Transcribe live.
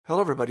Hello,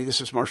 everybody. This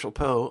is Marshall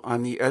Poe.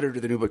 I'm the editor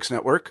of the New Books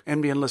Network.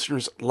 NBN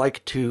listeners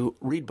like to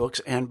read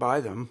books and buy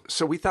them.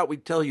 So we thought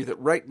we'd tell you that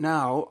right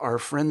now, our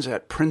friends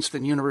at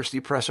Princeton University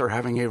Press are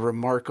having a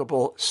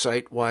remarkable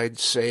site-wide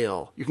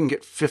sale. You can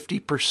get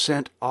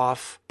 50%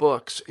 off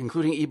books,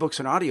 including ebooks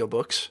and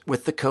audiobooks,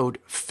 with the code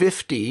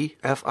 50,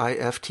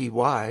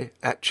 F-I-F-T-Y,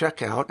 at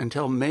checkout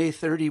until May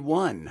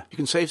 31. You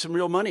can save some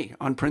real money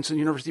on Princeton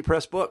University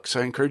Press books.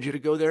 I encourage you to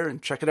go there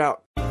and check it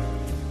out.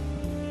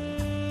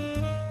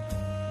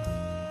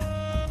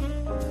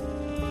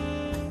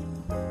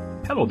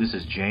 Hello, this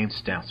is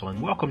James Stansel,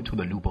 and welcome to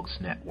the New Books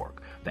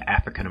Network, the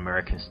African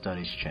American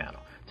Studies channel.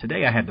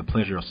 Today I have the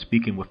pleasure of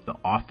speaking with the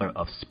author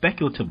of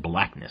Speculative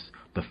Blackness,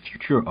 The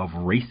Future of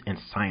Race in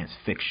Science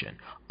Fiction,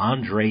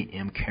 Andre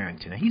M.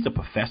 Carrington. And he's a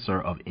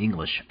professor of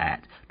English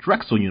at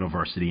Drexel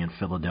University in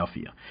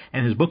Philadelphia,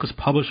 and his book is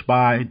published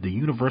by the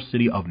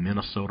University of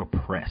Minnesota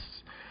Press.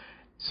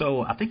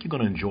 So I think you're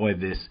going to enjoy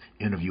this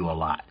interview a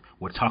lot.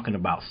 We're talking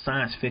about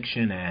science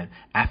fiction and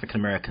African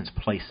Americans'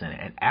 place in it,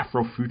 and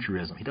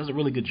Afrofuturism. He does a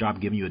really good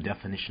job giving you a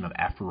definition of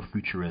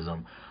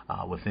Afrofuturism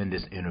within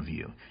this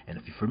interview. And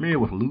if you're familiar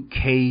with Luke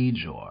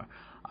Cage or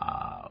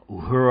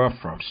Uhura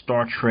from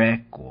Star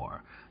Trek,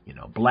 or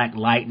Black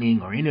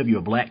Lightning, or any of your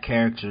black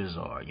characters,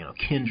 or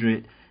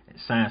Kindred in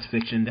science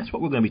fiction, that's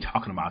what we're going to be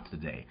talking about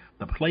today.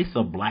 The place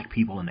of black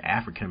people and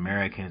African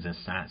Americans in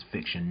science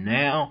fiction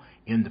now,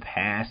 in the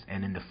past,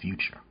 and in the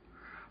future.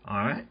 All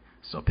right?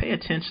 So pay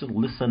attention,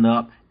 listen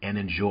up, and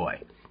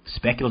enjoy.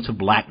 Speculative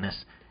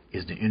Blackness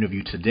is the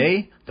interview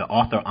today. The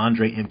author,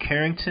 Andre M.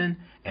 Carrington,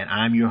 and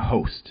I'm your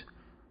host,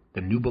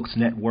 the New Books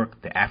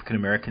Network, the African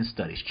American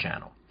Studies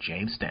channel,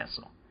 James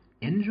Stansel.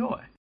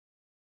 Enjoy.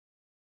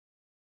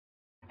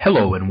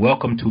 Hello, and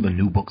welcome to the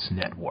New Books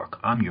Network.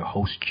 I'm your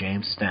host,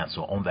 James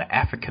Stansel, on the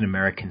African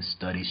American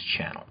Studies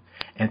channel.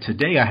 And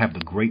today I have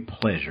the great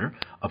pleasure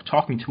of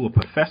talking to a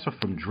professor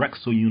from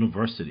Drexel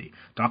University,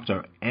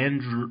 Dr.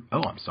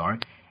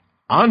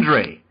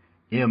 Andre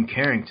M.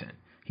 Carrington.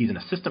 He's an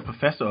assistant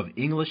professor of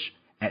English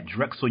at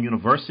Drexel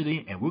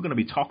University, and we're going to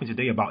be talking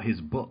today about his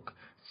book,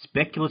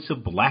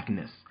 Speculative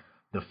Blackness,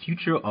 The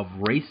Future of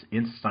Race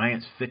in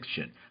Science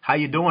Fiction. How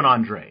you doing,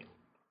 Andre?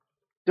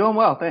 Doing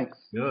well, thanks.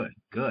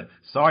 Good.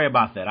 Sorry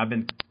about that. I've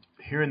been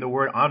hearing the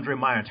word Andre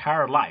my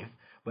entire life,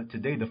 but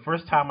today, the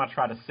first time I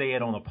try to say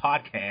it on a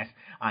podcast,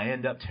 I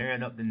end up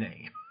tearing up the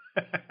name.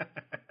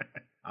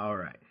 All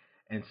right.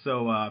 And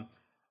so,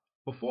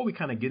 before we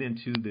kind of get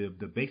into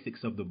the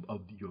basics of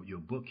your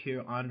book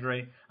here,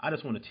 Andre, I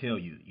just want to tell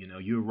you,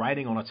 you're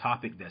writing on a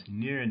topic that's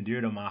near and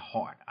dear to my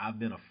heart. I've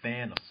been a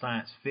fan of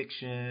science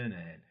fiction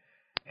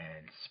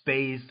and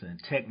space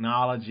and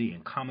technology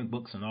and comic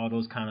books and all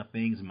those kind of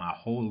things my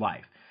whole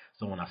life.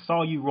 So when I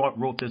saw you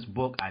wrote this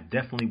book, I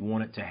definitely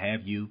wanted to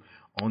have you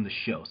on the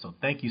show. So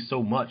thank you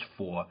so much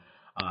for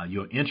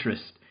your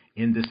interest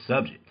in this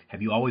subject.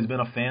 Have you always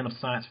been a fan of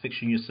science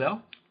fiction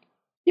yourself?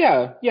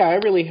 Yeah, I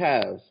really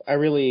have. I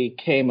really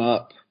came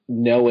up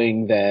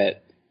knowing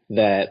that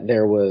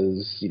there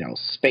was,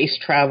 space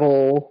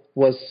travel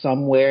was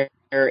somewhere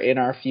in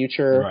our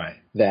future. Right.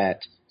 That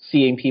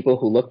seeing people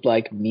who looked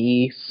like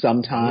me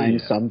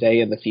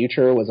someday in the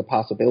future was a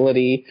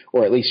possibility,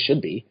 or at least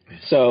should be.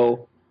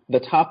 So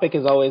the topic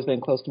has always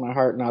been close to my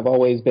heart, and I've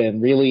always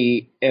been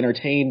really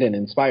entertained and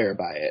inspired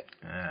by it.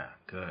 Ah,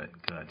 good.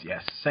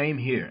 Yes, same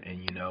here.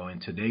 And, in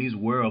today's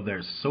world,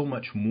 there's so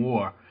much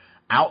more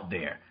out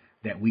there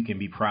that we can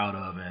be proud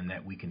of and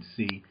that we can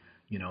see,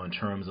 in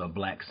terms of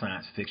black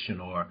science fiction,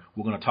 or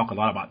we're going to talk a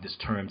lot about this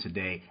term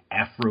today,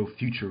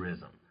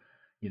 Afrofuturism,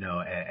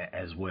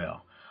 as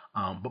well.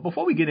 But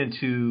before we get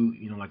into,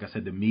 like I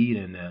said, the meat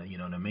and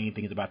the main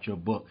things about your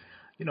book,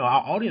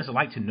 our audience would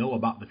like to know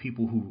about the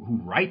people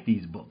who write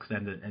these books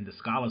and the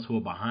scholars who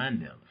are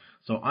behind them.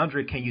 So,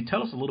 Andre, can you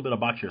tell us a little bit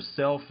about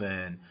yourself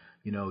and,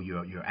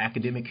 your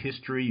academic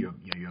history,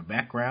 your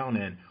background,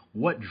 and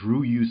what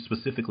drew you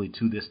specifically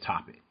to this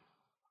topic?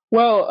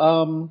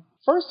 Well,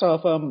 first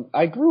off,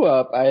 I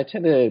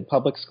attended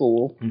public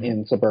school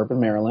in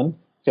suburban Maryland.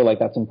 I feel like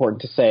that's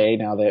important to say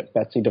now that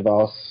Betsy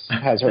DeVos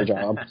has her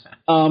job.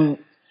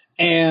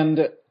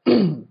 And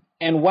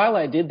while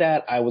I did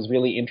that, I was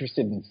really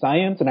interested in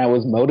science, and I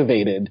was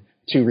motivated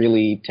to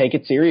really take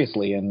it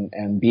seriously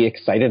and be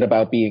excited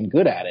about being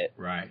good at it.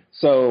 Right.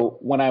 So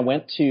when I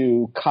went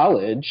to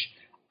college,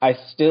 I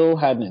still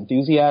had an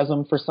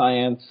enthusiasm for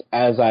science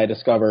as I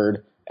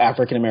discovered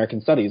African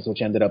American Studies,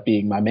 which ended up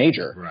being my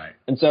major. Right.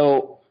 And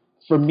so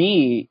for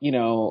me,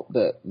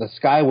 the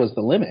sky was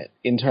the limit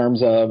in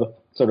terms of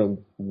sort of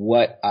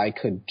what I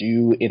could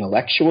do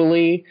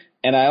intellectually.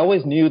 And I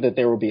always knew that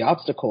there would be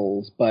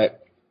obstacles,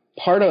 but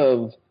part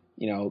of,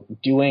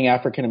 doing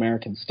African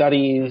American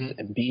Studies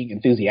and being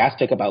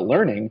enthusiastic about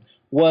learning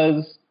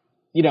was,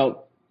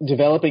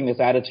 developing this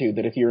attitude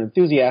that if you're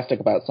enthusiastic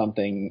about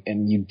something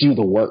and you do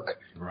the work,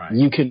 right,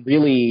 you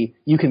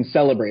can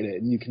celebrate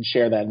it and you can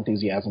share that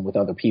enthusiasm with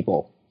other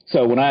people.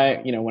 So when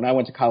I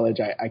went to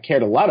college, I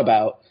cared a lot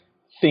about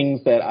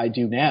things that I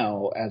do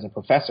now as a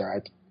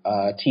professor.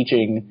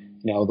 Teaching,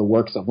 the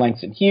works of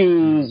Langston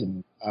Hughes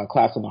and a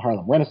class on the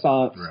Harlem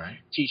Renaissance, Right.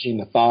 teaching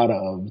the thought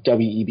of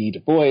W.E.B. Du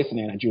Bois and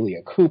Anna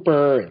Julia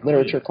Cooper in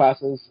literature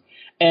classes.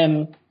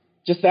 And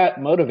just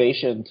that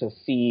motivation to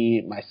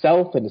see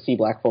myself and to see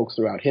black folks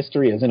throughout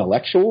history as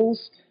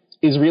intellectuals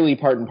is really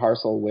part and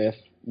parcel with,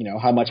 you know,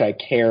 how much I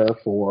care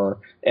for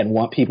and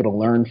want people to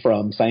learn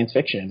from science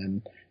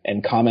fiction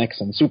and comics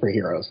and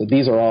superheroes. That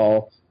these are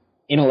all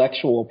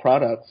intellectual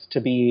products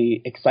to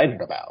be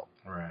excited about.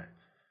 Right.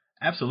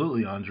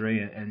 Absolutely, Andre.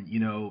 And, you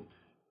know,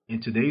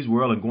 in today's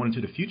world and going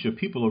into the future,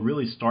 people are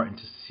really starting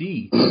to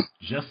see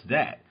just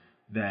that,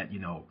 you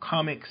know,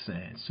 comics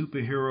and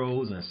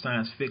superheroes and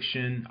science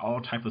fiction,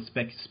 all type of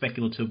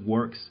speculative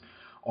works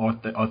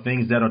are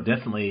things that are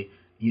definitely,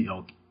 you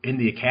know, in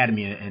the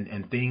academy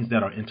and things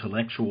that are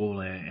intellectual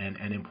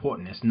and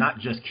important. It's not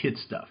just kid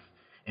stuff.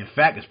 In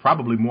fact, it's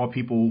probably more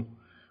people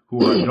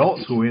who are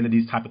adults who are into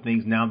these type of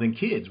things now than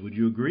kids. Would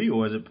you agree?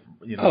 Or is it,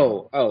 you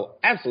know? Oh,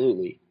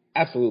 absolutely.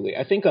 Absolutely.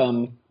 I think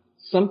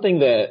something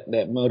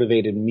that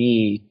motivated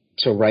me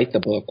to write the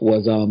book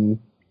was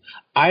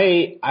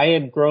I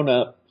had grown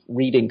up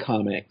reading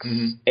comics,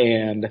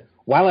 and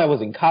while I was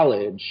in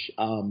college,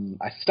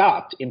 I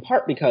stopped in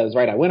part because,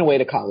 right, I went away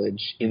to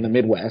college in the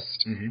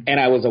Midwest, and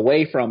I was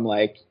away from,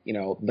 like, you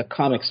know, the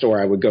comic store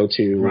I would go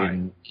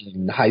to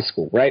in high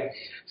school, right?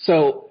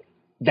 So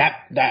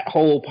that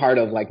whole part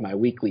of, like, my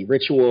weekly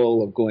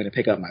ritual of going to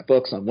pick up my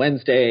books on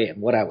Wednesday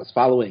and what I was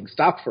following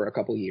stopped for a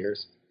couple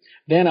years.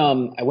 Then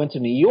I went to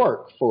New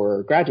York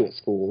for graduate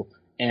school,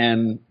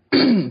 and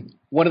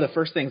one of the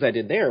first things I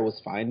did there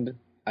was find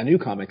a new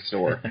comic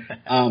store.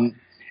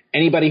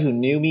 Anybody who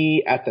knew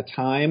me at the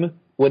time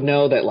would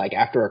know that, like,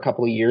 after a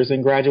couple of years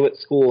in graduate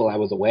school, I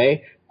was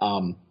away.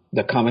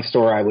 The comic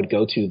store I would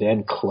go to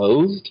then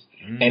closed,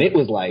 and it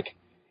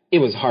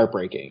was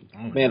heartbreaking.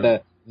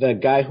 The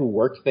guy who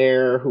worked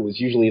there, who was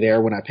usually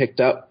there when I picked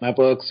up my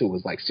books, who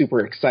was, like,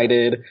 super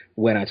excited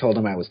when I told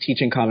him I was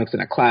teaching comics in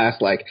a class,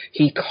 like,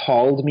 he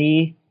called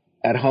me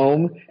at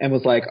home and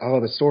was like,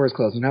 "Oh, the store is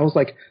closed." And I was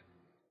like,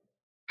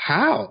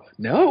 "How?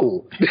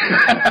 No."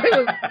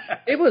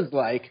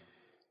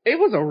 It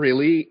was a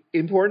really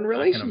important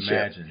relationship.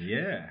 I can imagine,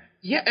 yeah.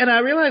 Yeah, and I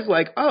realized,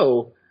 like,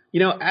 oh,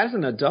 you know, as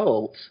an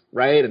adult,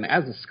 right, and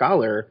as a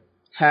scholar,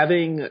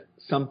 having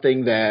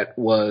something that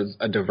was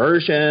a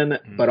diversion,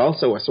 but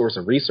also a source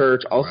of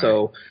research,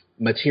 also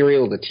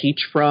material to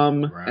teach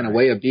from, and a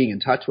way of being in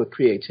touch with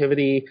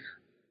creativity,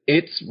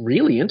 it's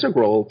really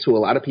integral to a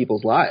lot of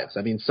people's lives.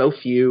 I mean, so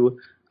few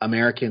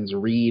Americans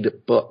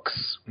read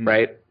books,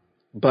 right?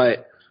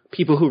 But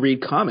people who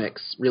read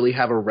comics really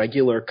have a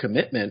regular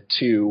commitment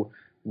to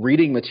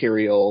reading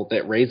material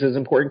that raises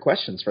important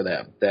questions for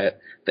them, that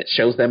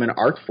shows them an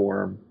art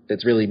form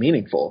that's really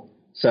meaningful.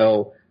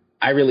 So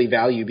I really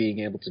value being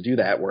able to do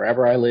that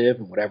wherever I live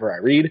and whatever I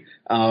read.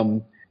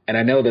 And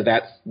I know that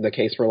that's the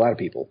case for a lot of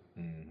people.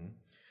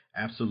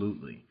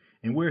 Absolutely.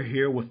 And we're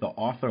here with the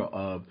author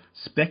of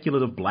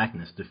Speculative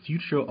Blackness, The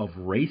Future of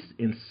Race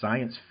in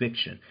Science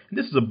Fiction. And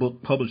this is a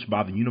book published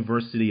by the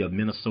University of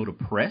Minnesota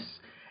Press,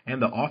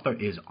 and the author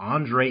is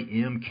Andre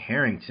M.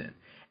 Carrington.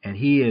 And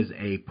he is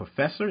a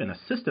professor, an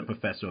assistant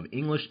professor of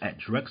English at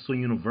Drexel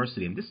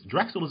University. And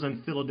Drexel is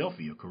in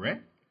Philadelphia,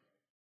 correct?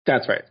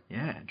 That's right.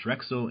 Yeah,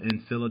 Drexel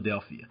in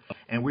Philadelphia.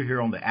 And we're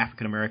here on the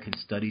African American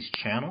Studies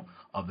channel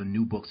of the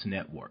New Books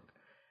Network.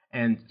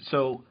 And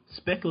so,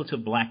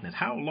 Speculative Blackness,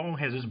 how long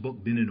has this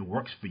book been in the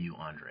works for you,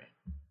 Andre?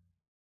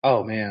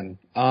 Oh, man.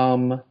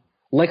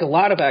 Like a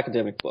lot of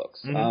academic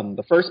books,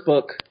 the first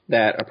book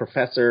that a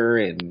professor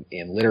in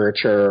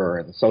literature or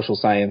in social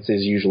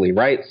sciences usually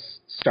writes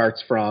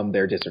starts from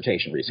their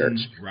dissertation research.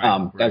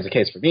 That's the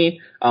case for me.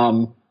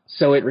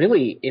 So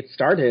it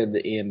started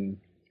in,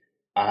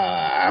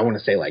 I want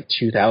to say, like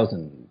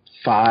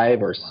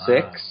 2005 or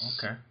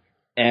 6,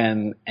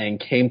 and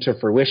came to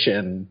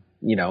fruition,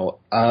 you know,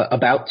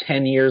 about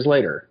 10 years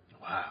later.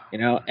 Wow. You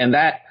know, and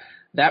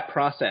that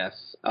process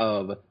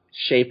of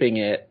shaping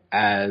it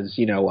as,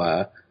 you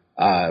know,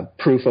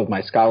 proof of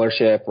my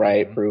scholarship,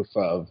 right? Proof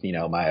of, you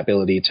know, my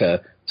ability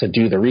to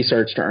do the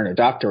research to earn a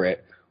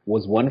doctorate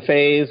was one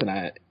phase. And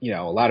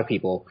a lot of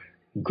people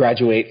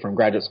graduate from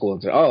graduate school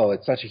and say, oh,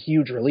 it's such a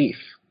huge relief.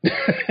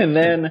 And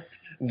then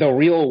the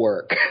real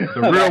work.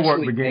 The real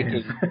work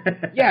began.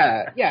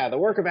 The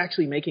work of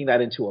actually making that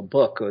into a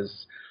book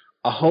was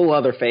a whole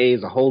other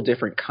phase, a whole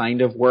different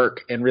kind of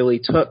work, and really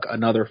took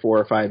another 4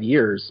 or 5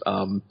 years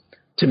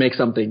to make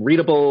something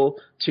readable,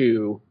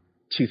 to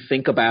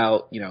think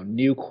about, you know,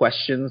 new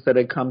questions that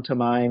had come to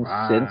mind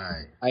since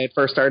I had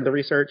first started the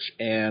research,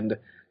 and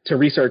to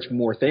research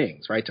more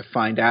things, right? To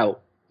find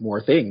out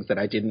more things that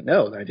I didn't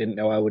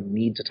know I would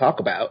need to talk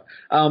about.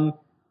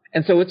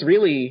 And so it's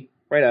really,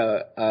 right,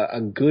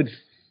 a good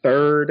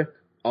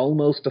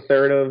almost a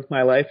third of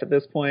my life at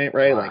this point,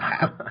 right? Like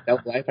half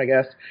of life, I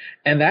guess.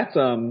 And that's,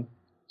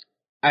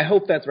 I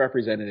hope that's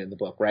represented in the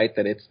book, right?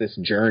 That it's this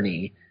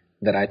journey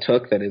that I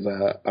took that is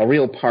a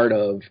real part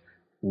of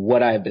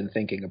what I've been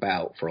thinking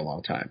about for a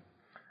long time.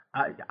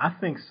 I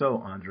think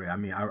so, Andre. I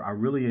mean, I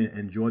really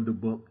enjoyed the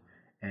book,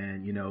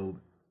 and, you know,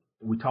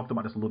 we talked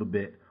about this a little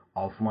bit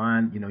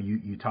offline.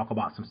 You talk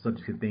about some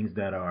subjects and things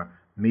that are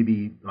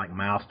maybe like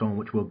milestone,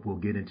 which we'll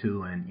get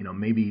into, and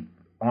maybe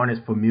aren't as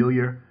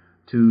familiar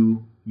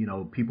to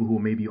people who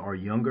maybe are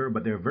younger,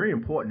 but they're very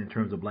important in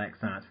terms of Black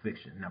science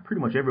fiction. Now,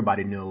 pretty much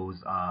everybody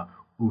knows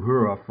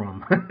Uhura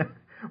from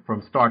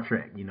from Star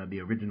Trek, the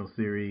original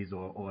series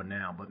or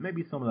now, but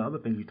maybe some of the other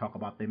things you talk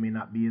about they may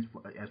not be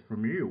as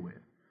familiar with.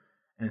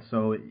 And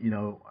so,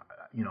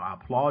 I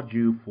applaud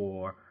you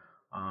for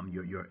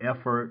your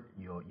effort,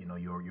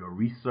 your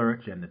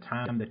research, and the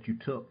time that you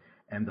took,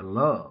 and the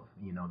love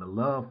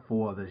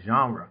for the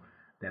genre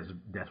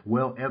that's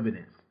well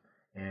evidenced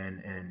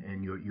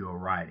in your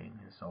writing.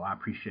 And so I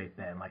appreciate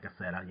that. And like I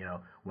said,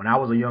 when I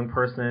was a young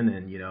person,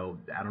 and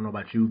I don't know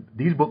about you,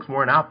 these books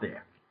weren't out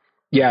there.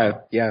 Yeah.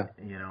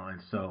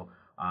 And so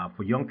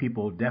for young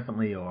people,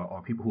 definitely,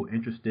 or people who are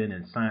interested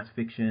in science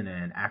fiction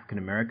and African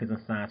Americans in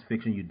science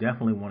fiction, you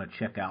definitely want to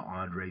check out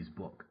Andre's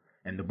book.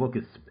 And the book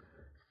is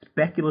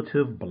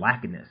Speculative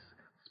Blackness,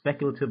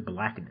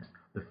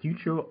 the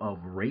future of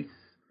race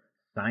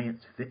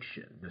science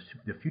fiction,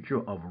 the future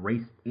of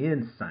race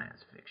in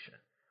science fiction,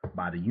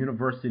 by the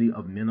University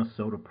of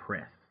Minnesota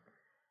Press.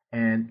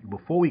 And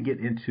before we get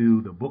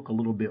into the book a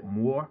little bit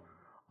more,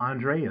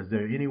 Andre, is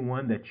there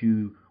anyone that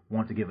you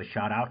want to give a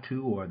shout out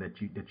to, or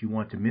that you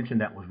want to mention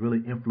that was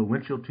really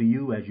influential to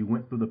you as you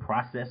went through the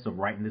process of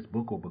writing this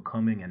book or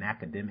becoming an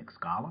academic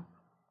scholar?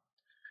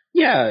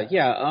 Yeah.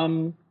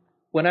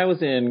 When I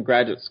was in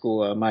graduate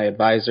school, my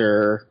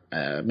advisor,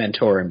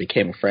 mentor, and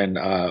became a friend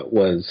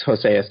was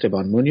Jose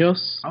Esteban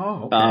Munoz.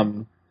 Oh,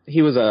 okay.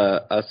 He was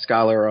a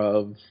scholar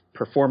of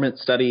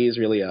performance studies,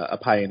 really a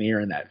pioneer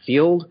in that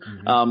field,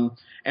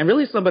 and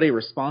really somebody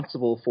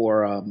responsible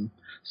for.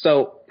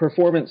 So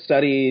performance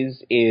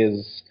studies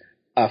is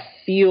a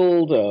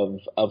field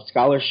of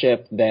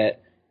scholarship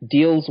that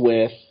deals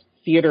with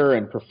theater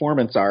and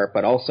performance art,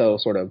 but also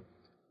sort of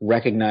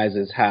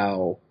recognizes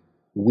how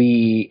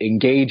we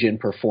engage in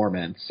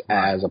performance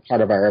as a part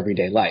of our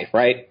everyday life,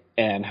 right?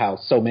 And how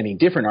so many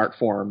different art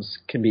forms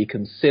can be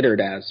considered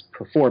as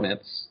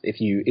performance if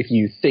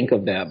you think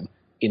of them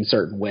in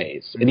certain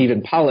ways. And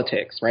even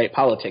politics, right?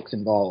 Politics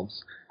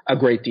involves a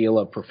great deal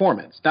of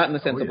performance, not in the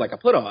sense of like a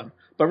put on,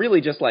 but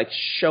really just like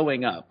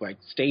showing up, like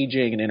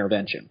staging and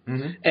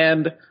intervention.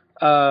 And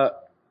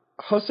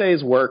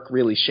Jose's work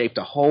really shaped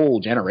a whole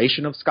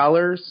generation of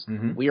scholars.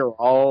 We are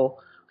all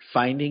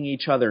finding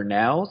each other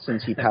now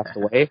since he passed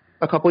away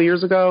a couple of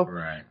years ago.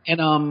 Right.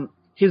 And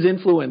his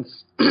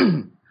influence,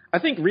 I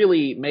think,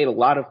 really made a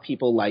lot of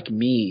people like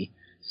me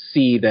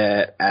see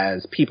that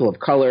as people of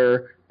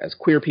color, as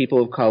queer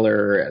people of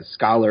color, as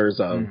scholars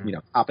of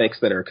topics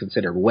that are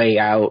considered way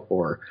out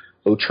or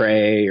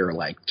outre or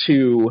like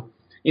too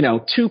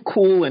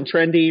cool and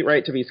trendy,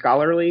 right, to be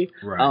scholarly.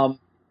 Right.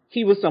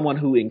 He was someone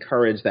who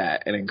encouraged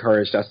that and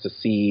encouraged us to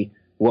see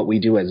what we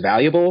do as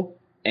valuable.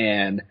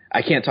 And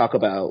I can't talk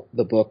about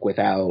the book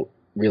without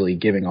really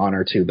giving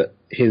honor to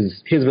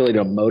his ability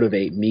to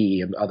motivate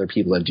me and other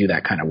people to do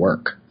that kind of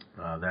work.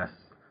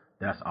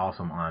 That's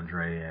awesome,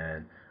 Andre,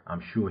 and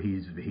I'm sure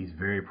he's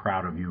very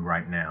proud of you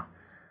right now.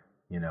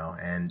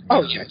 And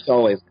he's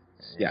always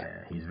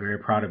he's very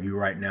proud of you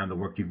right now, the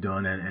work you've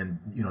done, and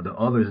the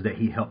others that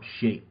he helped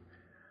shape,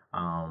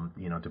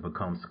 to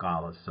become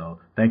scholars. So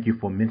thank you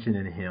for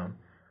mentioning him,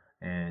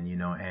 and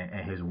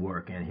and his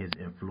work and his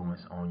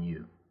influence on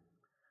you.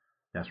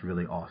 That's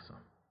really awesome.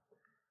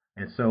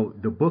 And so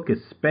the book is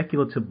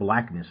Speculative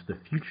Blackness, the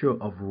Future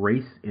of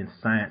Race in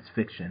Science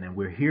Fiction. And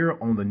we're here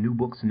on the New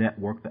Books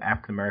Network, the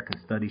African American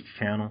Studies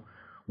channel,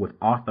 with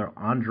author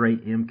Andre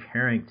M.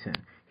 Carrington.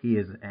 He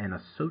is an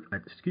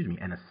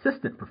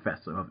assistant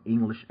professor of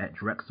English at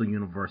Drexel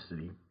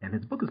University, and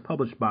his book is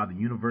published by the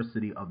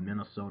University of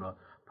Minnesota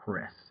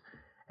Press.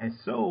 And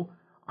so,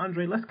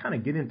 Andre, let's kind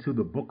of get into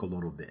the book a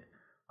little bit.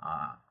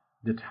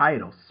 The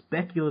title,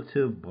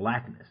 Speculative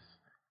Blackness.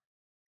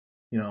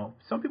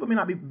 Some people may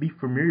not be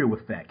familiar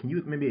with that. Can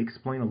you maybe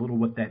explain a little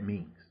what that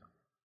means?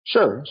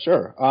 Sure.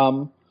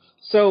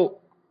 So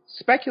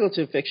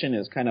speculative fiction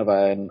is kind of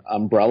an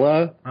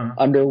umbrella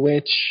under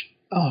which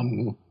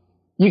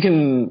you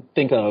can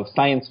think of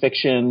science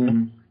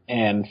fiction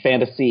and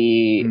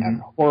fantasy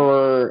and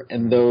horror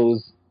and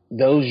those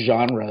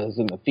genres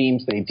and the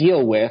themes they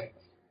deal with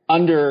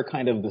under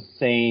kind of the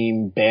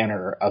same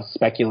banner of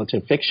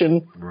speculative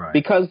fiction, right,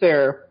 because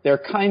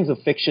they're kinds of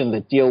fiction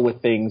that deal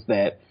with things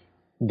that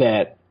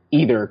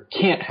either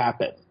can't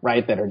happen,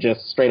 right, that are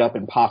just straight up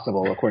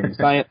impossible according to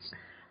science,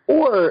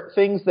 or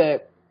things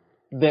that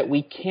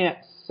we can't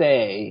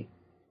say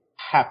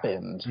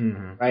happened,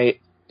 right,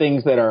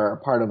 things that are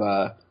part of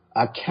a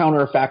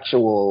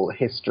counterfactual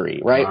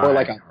history, right, or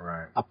like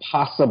a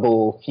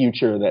possible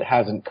future that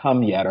hasn't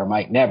come yet or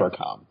might never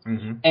come,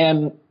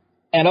 and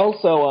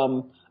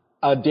also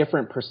a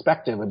different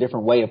perspective, a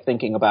different way of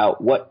thinking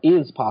about what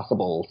is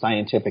possible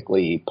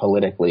scientifically,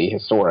 politically,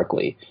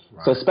 historically.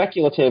 Right. So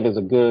speculative is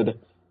a good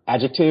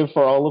adjective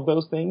for all of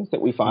those things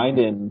that we find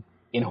in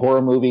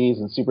horror movies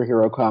and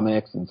superhero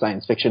comics and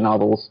science fiction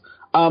novels.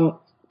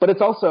 But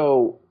it's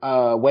also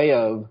a way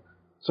of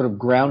sort of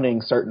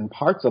grounding certain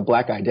parts of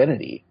Black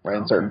identity, right,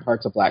 and certain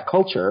parts of Black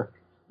culture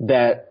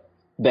that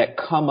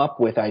come up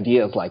with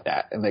ideas like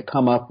that, and that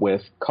come up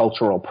with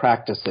cultural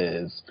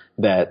practices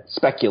that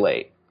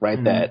speculate,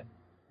 right, that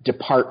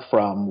depart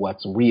from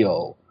what's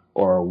real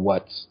or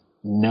what's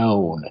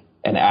known,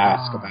 and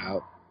ask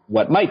about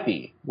what might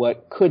be,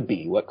 what could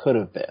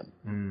have been.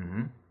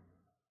 Mm-hmm.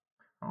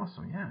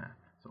 Awesome, yeah.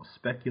 So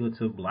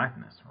speculative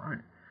Blackness, right?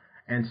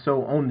 And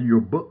so on your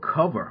book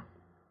cover,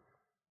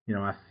 you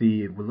know, I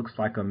see it looks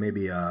like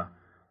maybe a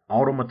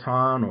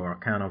automaton or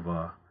kind of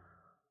a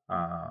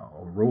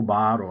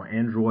robot or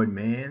android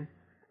man.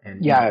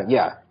 And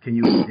yeah. Can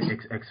you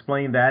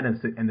explain that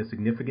and the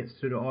significance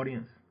to the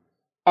audience?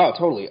 Oh,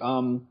 totally.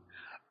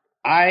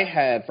 I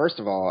had, first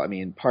of all, I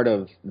mean, part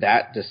of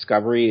that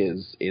discovery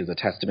is a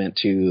testament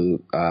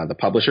to the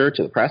publisher,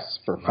 to the press,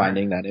 for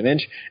finding that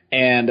image.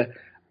 And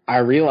I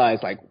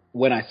realized, like,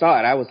 when I saw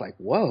it, I was like,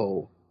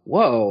 whoa,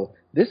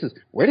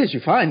 where did you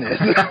find this?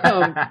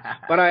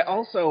 But I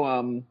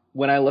also,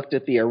 when I looked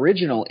at the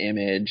original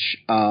image,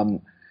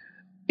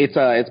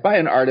 it's by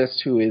an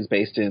artist who is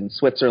based in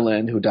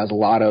Switzerland, who does a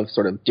lot of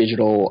sort of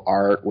digital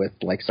art with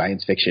like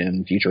science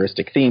fiction,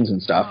 futuristic themes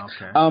and stuff.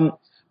 Oh, okay.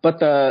 But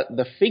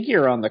the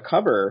figure on the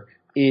cover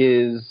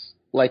is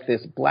like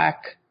this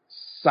black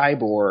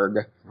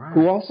cyborg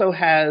who also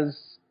has,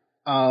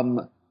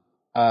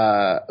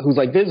 who's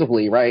like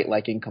visibly, right,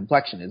 like in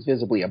complexion is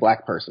visibly a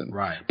black person,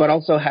 right, but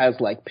also has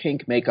like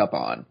pink makeup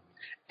on.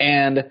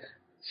 And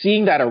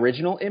seeing that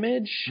original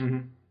image,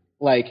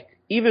 like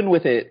even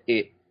with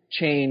it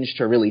changed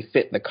to really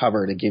fit the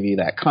cover, to give you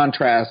that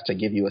contrast, to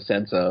give you a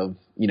sense of,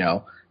 you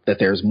know, that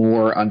there's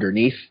more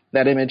underneath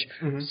that image.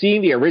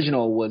 Seeing the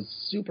original was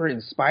super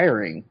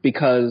inspiring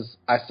because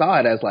I saw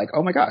it as like,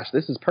 oh my gosh,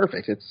 this is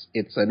perfect.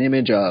 It's an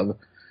image of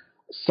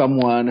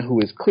someone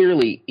who is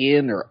clearly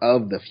in or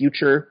of the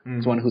future,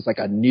 someone who's like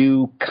a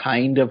new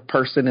kind of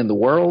person in the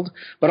world,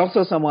 but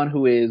also someone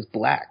who is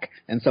black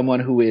and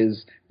someone who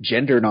is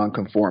gender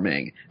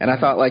nonconforming. And I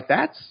thought, like,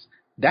 that's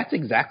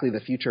exactly the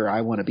future I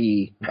want to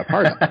be a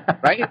part of,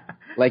 right?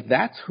 Like,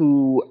 that's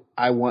who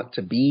I want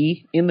to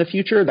be in the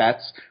future.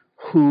 That's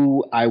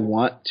who I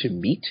want to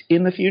meet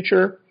in the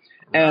future.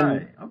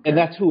 And and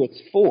that's who it's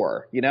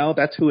for, you know?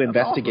 That's who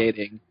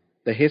investigating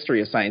the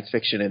history of science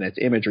fiction and its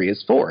imagery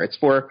is for. It's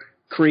for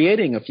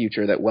creating a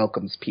future that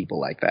welcomes people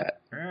like that.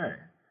 Right.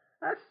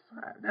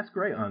 That's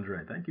great, Andre.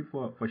 Thank you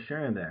for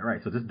sharing that. Right.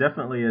 So this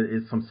definitely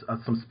is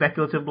some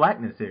speculative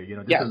blackness here. You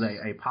know, this is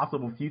a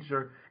possible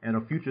future, and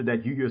a future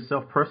that you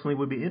yourself personally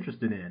would be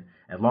interested in,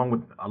 along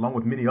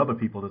with many other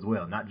people as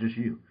well, not just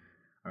you.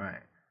 All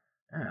right.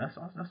 Yeah,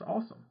 that's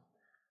awesome.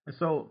 And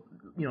so,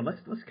 you know,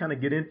 let's kind of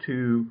get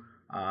into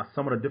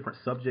some of the different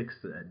subjects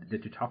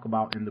that you talk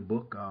about in the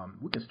book.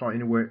 We can start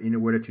anywhere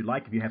that you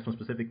like. If you have some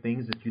specific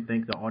things that you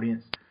think the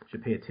audience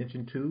should pay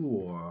attention to,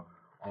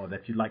 or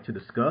that you'd like to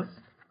discuss.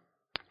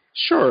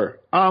 Sure.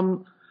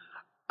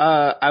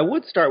 I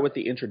would start with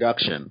the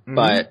introduction,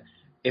 but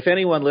if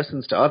anyone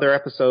listens to other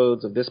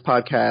episodes of this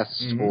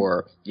podcast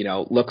or, you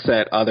know, looks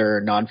at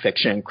other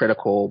nonfiction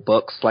critical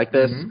books like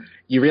this,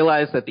 you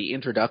realize that the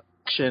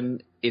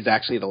introduction is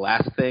actually the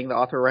last thing the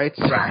author writes.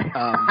 Right.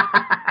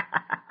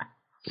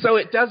 So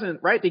it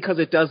doesn't, right? Because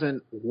it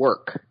doesn't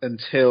work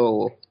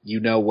until you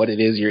know what it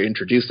is you're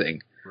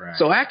introducing. Right.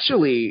 So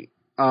actually,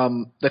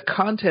 the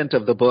content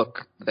of the book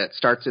that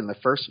starts in the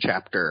first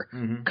chapter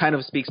kind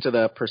of speaks to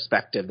the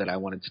perspective that I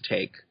wanted to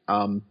take.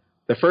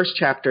 The first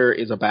chapter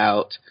is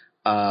about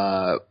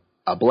a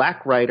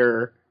black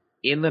writer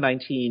in the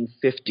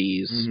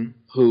 1950s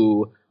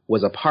who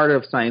was a part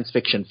of science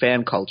fiction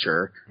fan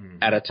culture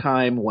at a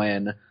time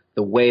when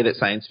the way that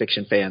science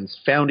fiction fans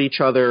found each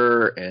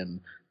other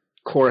and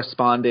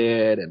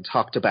corresponded and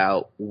talked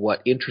about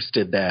what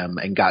interested them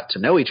and got to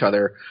know each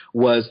other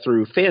was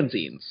through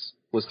fanzines,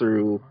 was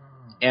through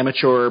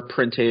amateur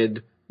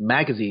printed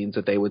magazines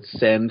that they would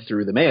send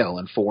through the mail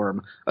and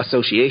form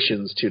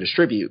associations to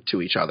distribute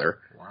to each other.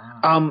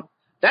 Wow.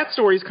 That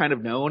story is kind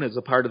of known as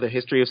a part of the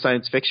history of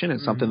science fiction and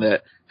something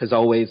that has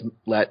always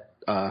let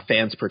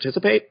fans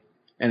participate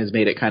and has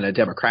made it kind of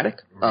democratic.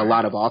 Right. A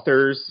lot of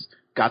authors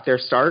got their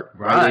start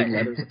writing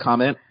letters of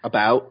comment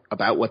about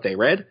what they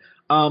read.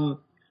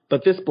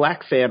 But this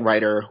black fan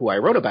writer who I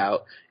wrote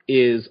about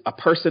is a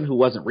person who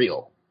wasn't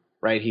real,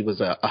 right? He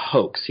was a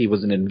hoax. He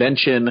was an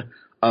invention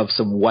of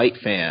some white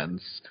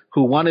fans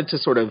who wanted to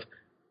sort of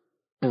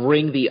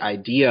bring the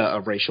idea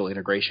of racial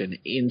integration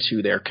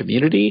into their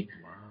community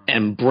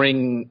and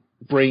bring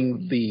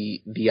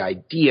the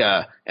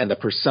idea and the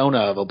persona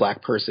of a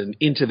black person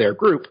into their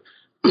group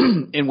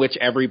in which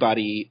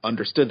everybody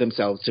understood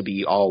themselves to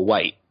be all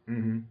white.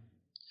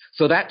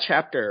 So that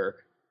chapter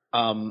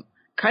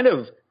kind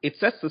of, it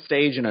sets the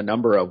stage in a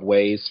number of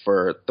ways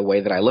for the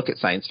way that I look at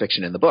science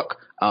fiction in the book.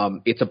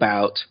 It's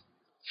about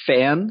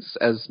fans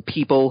as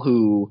people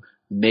who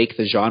make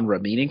the genre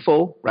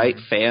meaningful, right?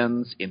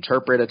 Fans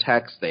interpret a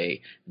text,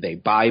 they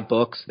buy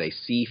books, they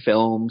see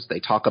films, they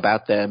talk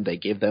about them, they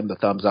give them the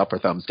thumbs up or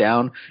thumbs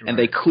down, and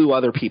they clue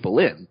other people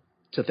in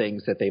to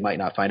things that they might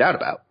not find out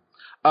about.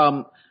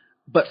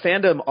 But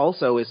fandom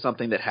also is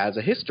something that has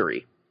a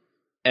history.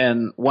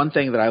 And one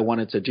thing that I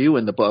wanted to do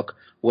in the book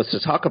was to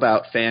talk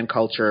about fan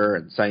culture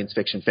and science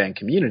fiction fan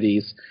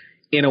communities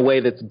in a way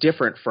that's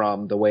different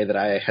from the way that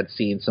I had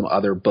seen some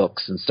other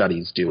books and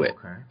studies do it,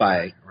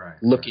 by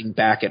looking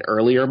back at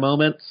earlier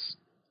moments.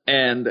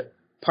 And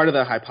part of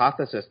the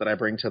hypothesis that I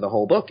bring to the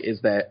whole book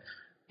is that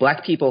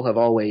Black people have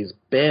always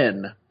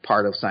been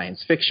part of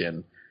science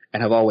fiction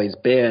and have always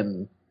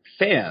been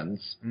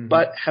fans,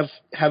 but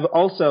have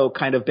also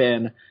kind of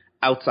been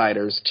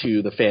outsiders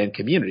to the fan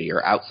community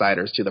or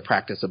outsiders to the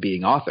practice of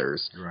being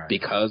authors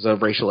because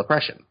of racial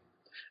oppression.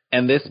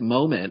 And this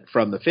moment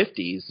from the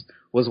 50s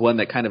was one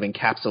that kind of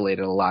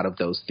encapsulated a lot of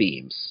those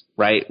themes,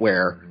 right?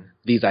 Where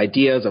these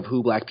ideas of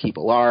who Black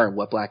people are and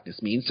what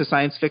Blackness means to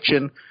science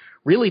fiction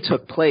really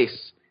took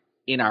place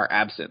in our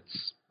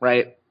absence,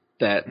 right?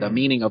 That the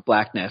meaning of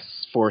Blackness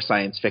for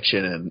science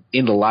fiction and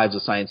in the lives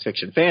of science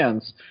fiction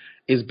fans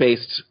is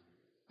based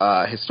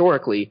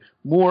historically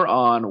more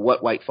on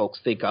what white folks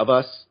think of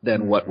us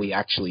than what we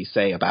actually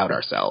say about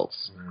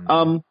ourselves.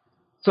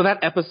 So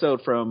that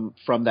episode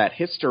from that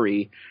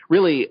history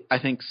really, I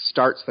think,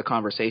 starts the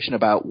conversation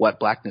about what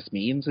Blackness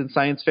means in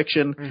science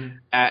fiction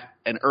at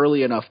an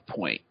early enough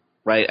point,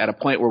 right? At a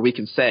point where we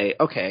can say,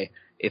 okay,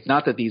 it's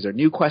not that these are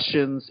new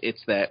questions,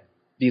 it's that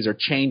these are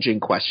changing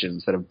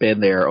questions that have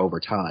been there over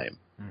time.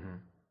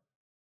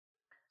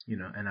 You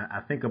know, and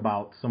I think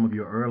about some of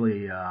your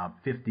early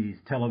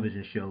 50s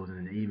television shows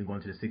and even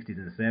going to the 60s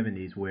and the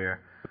 70s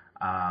where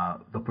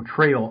the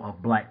portrayal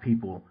of Black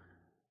people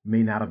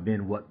may not have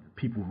been what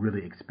people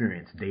really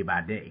experienced day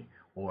by day,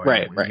 or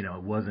you know,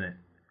 it wasn't,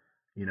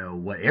 you know,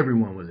 what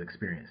everyone was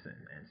experiencing.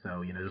 And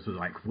so, you know, this was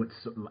like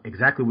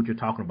exactly what you're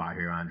talking about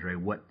here, Andre,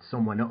 what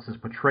someone else's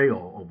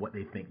portrayal of what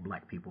they think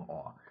Black people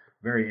are.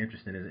 Very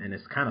interesting, and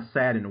it's kind of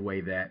sad in a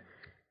way that,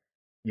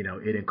 you know,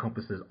 it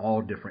encompasses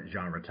all different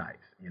genre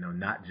types, you know,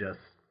 not just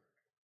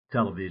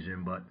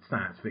television, but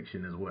science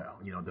fiction as well.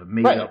 You know, the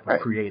made up or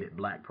created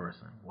Black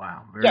person.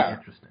 Wow, very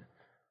interesting.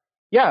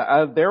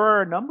 Yeah, there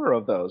are a number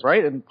of those,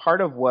 right? And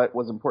part of what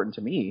was important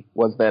to me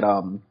was that,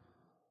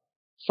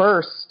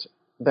 first,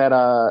 that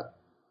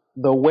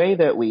the way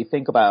that we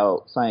think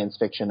about science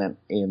fiction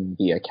in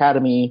the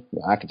academy,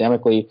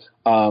 academically,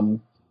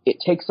 it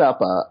takes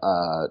up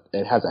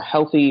it has a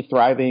healthy,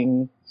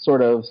 thriving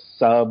sort of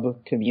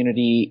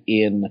sub-community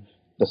in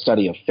the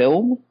study of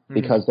film,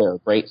 because there are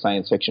great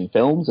science fiction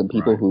films and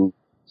people who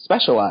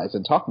specialize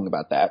in talking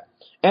about that.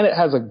 And it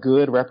has a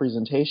good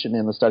representation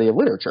in the study of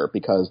literature,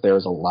 because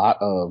there's a lot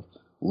of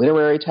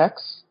literary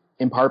texts,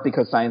 in part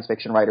because science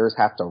fiction writers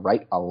have to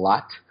write a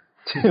lot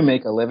to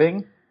make a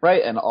living,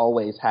 right? And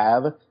always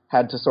have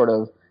had to sort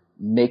of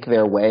make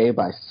their way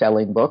by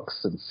selling books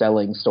and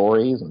selling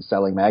stories and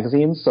selling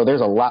magazines. So there's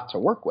a lot to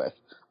work with.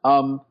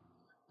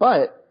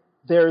 But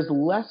there's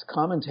less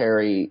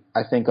commentary,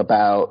 I think,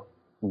 about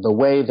the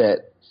way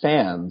that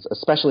fans,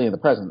 especially in the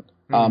present,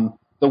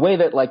 the way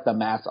that, like, the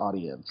mass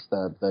audience,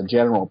 the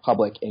general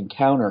public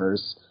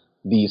encounters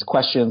these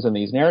questions and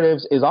these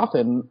narratives is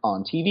often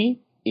on TV,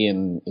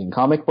 in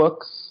comic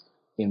books,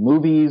 in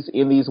movies,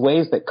 in these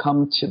ways that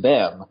come to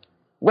them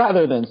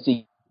rather than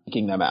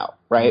seeking them out,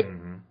 right?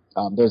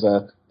 There's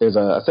a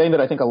saying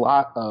that I think a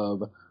lot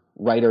of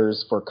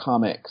writers for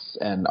comics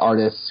and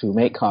artists who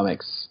make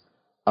comics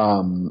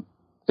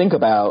think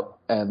about,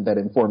 and that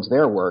informs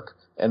their work,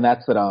 and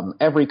that's that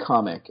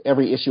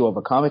every issue of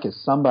a comic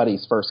is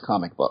somebody's first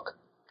comic book.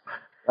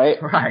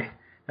 Right? Right.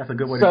 That's a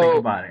good way to think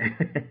about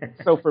it.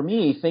 So for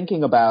me,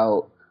 thinking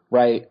about,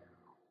 right,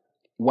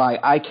 why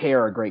I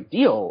care a great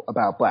deal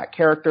about Black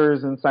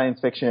characters in science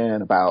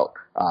fiction, about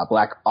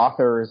Black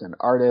authors and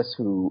artists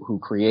who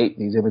create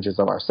these images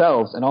of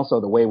ourselves, and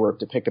also the way we're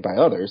depicted by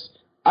others,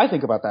 I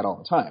think about that all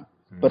the time.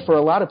 But for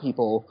a lot of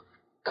people,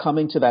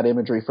 coming to that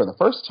imagery for the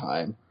first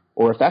time,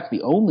 or if that's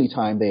the only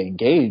time they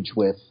engage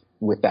with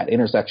that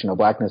intersection of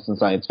Blackness and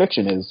science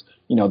fiction, is,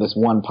 you know, this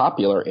one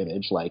popular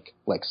image like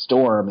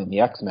Storm in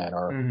the X-Men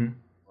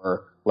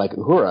or like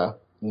Uhura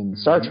in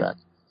Star Trek,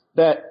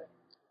 that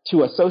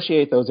to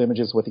associate those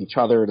images with each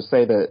other, to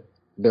say that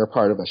they're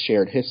part of a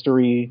shared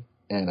history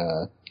and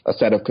a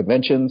set of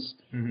conventions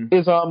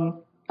is,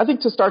 I think,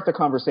 to start the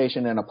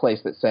conversation in a place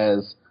that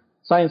says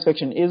science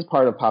fiction is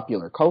part of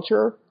popular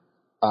culture.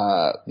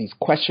 These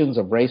questions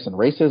of race and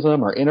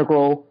racism are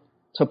integral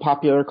to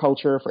popular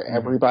culture for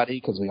everybody,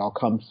 because we all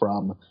come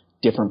from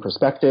different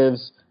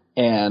perspectives.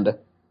 And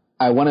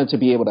I wanted to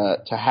be able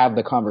to have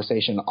the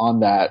conversation on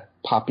that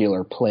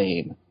popular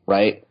plane,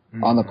 right?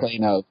 On the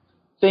plane of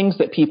things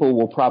that people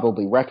will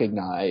probably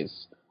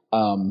recognize.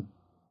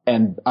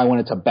 And I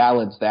wanted to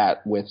balance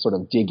that with sort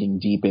of digging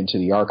deep into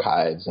the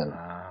archives and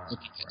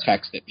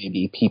text that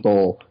maybe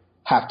people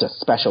have to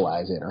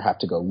specialize in or have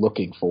to go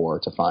looking for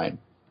to find.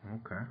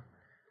 Okay.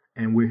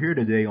 And we're here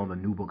today on the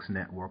New Books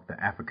Network,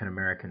 the African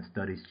American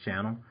Studies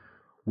channel,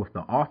 with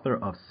the author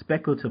of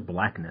Speculative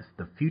Blackness,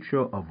 The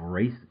Future of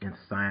Race in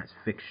Science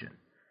Fiction.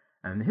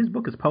 And his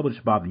book is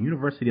published by the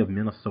University of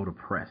Minnesota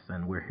Press,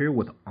 and we're here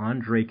with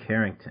Andre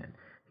Carrington.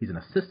 He's an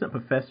assistant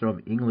professor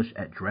of English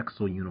at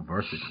Drexel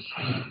University.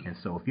 And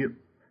so if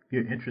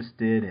you're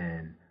interested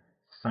in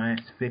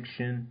science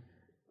fiction,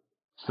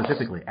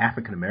 specifically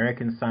African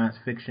American science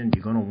fiction,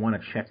 you're going to want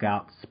to check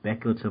out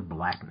Speculative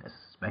Blackness.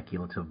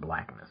 Speculative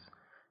Blackness.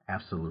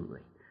 Absolutely.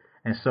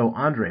 And so,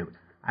 Andre,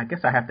 I guess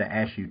I have to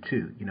ask you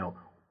too,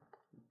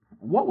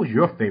 what was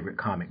your favorite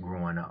comic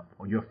growing up,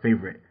 or your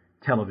favorite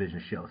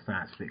television show,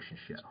 science fiction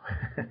show?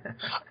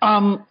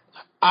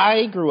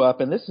 I grew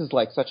up, and this is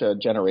like such a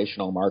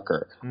generational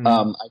marker.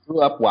 I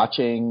grew up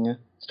watching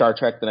Star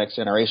Trek: The Next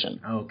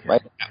Generation. Okay.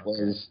 Right?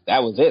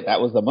 That was it.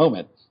 That was the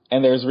moment.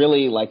 And there's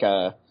really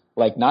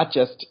not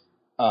just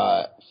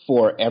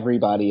for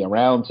everybody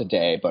around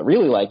today, but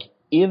really like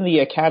in the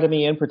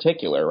academy in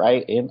particular,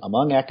 right?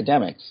 Among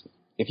academics.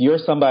 If you're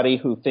somebody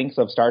who thinks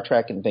of Star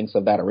Trek and thinks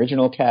of that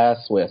original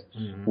cast with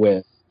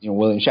William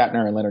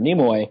Shatner and Leonard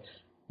Nimoy,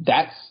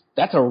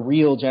 that's a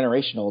real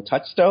generational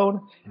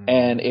touchstone.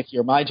 And if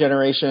you're my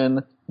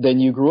generation, then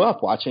you grew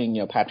up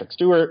watching Patrick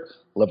Stewart,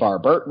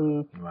 LeVar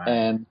Burton,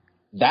 and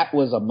that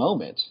was a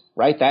moment,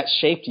 right? That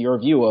shaped your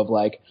view of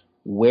like,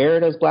 where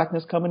does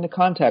blackness come into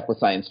contact with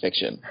science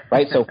fiction,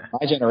 right? So for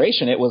my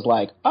generation, it was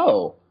like,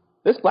 oh,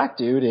 this black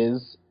dude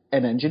is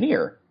an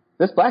engineer.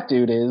 This black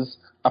dude is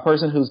a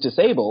person who's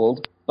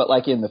disabled, but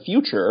like in the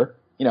future,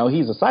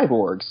 he's a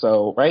cyborg.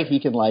 So, right, he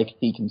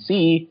can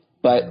see,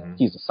 but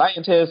he's a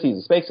scientist, he's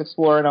a space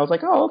explorer. And I was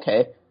like, oh,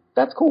 okay,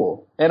 that's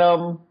cool.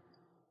 And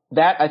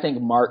that I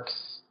think marks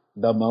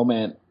the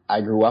moment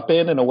I grew up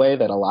in a way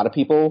that a lot of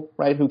people,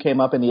 right, who came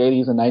up in the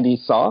 80s and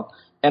 90s saw.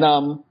 And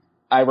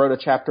I wrote a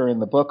chapter in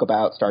the book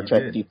about Star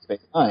Trek Deep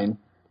Space Nine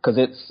because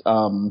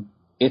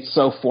it's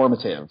so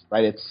formative,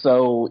 right? It's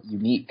so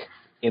unique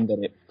in that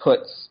it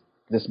puts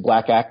this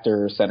black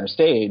actor center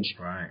stage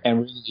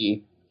and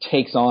really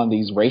takes on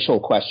these racial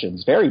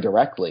questions very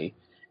directly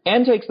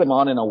and takes them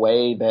on in a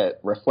way that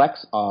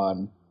reflects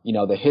on,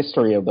 the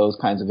history of those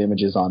kinds of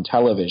images on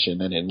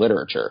television and in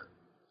literature.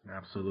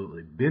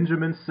 Absolutely.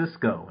 Benjamin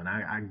Sisko, and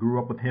I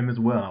grew up with him as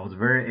well. I was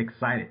very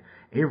excited.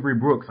 Avery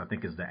Brooks, I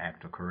think, is the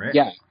actor, correct?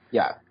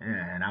 Yeah.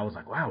 And I was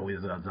like, wow,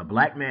 he's a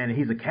black man, and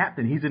he's a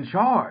captain. He's in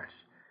charge.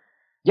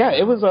 Yeah,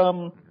 it was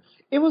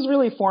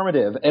really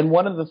formative. And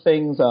one of the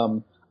things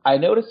I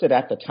noticed it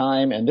at the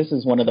time, and this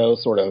is one of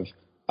those sort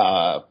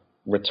of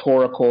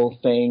rhetorical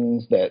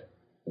things that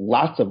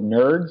lots of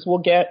nerds will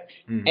get,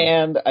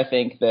 and I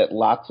think that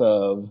lots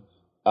of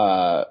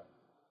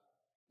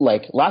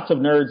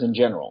nerds in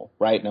general,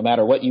 right? No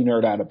matter what you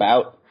nerd out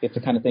about, it's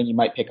the kind of thing you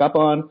might pick up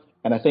on.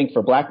 And I think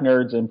for black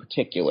nerds in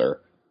particular,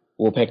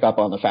 we'll pick up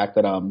on the fact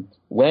that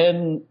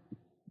when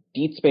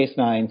Deep Space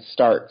Nine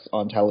starts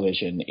on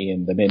television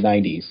in the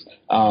mid-90s,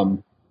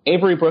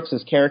 Avery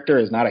Brooks' character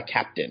is not a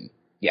captain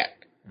yet.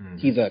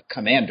 He's a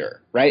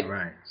commander, right?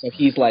 So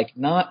he's like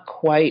not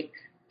quite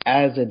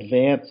as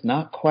advanced,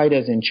 not quite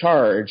as in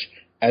charge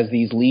as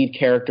these lead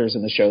characters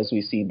in the shows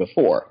we've seen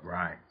before.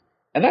 Right.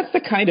 And that's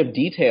the kind of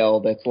detail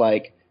that's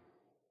like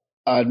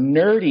a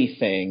nerdy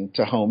thing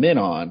to home in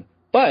on,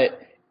 but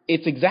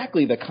it's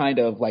exactly the kind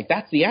of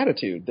that's the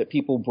attitude that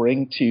people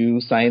bring to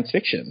science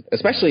fiction,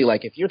 especially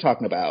like if you're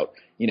talking about,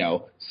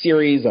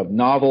 series of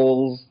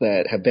novels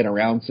that have been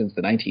around since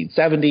the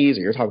 1970s,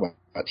 or you're talking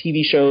about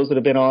TV shows that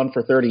have been on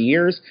for 30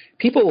 years.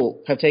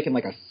 People have taken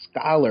like a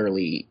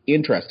scholarly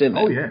interest in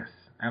them. Oh, yes.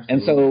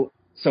 Absolutely. And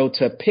so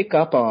to pick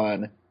up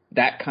on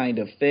that kind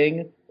of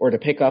thing, or to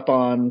pick up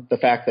on the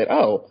fact that,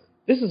 oh,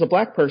 this is a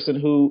black person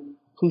who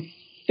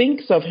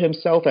thinks of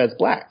himself as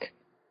black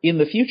in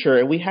the future,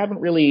 and we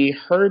haven't really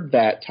heard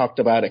that talked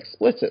about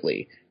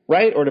explicitly,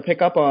 right? Or to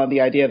pick up on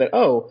the idea that,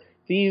 oh,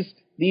 these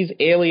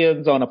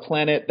aliens on a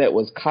planet that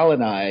was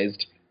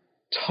colonized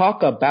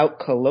talk about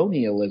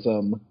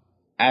colonialism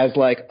as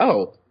like,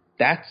 oh,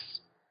 that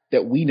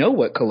we know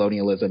what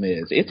colonialism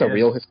is. It's a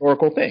real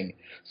historical thing.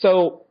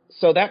 So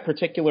that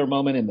particular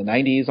moment in the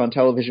 90s on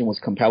television was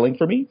compelling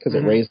for me because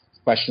it raised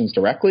questions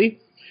directly.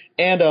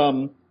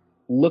 And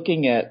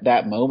looking at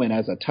that moment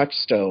as a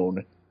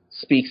touchstone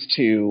speaks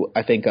to,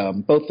 I think,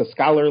 both the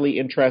scholarly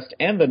interest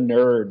and the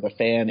nerd, the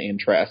fan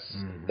interest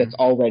that's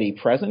already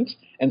present,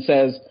 and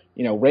says,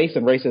 race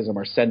and racism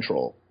are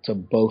central to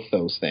both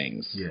those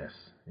things. Yes.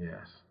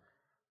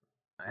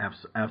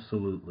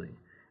 Absolutely.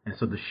 And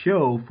so the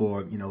show,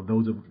 for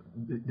those of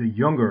the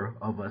younger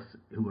of us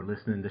who are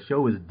listening, the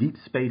show is Deep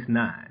Space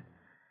Nine.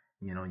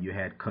 You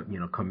had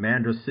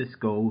Commander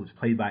Sisko, who was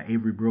played by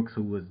Avery Brooks,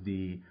 who was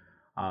the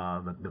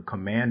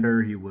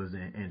commander. He was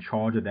in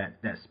charge of that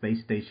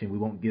space station. We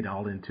won't get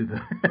all into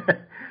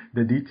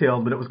the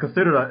details, but it was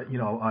considered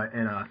in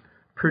a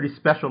pretty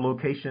special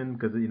location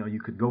because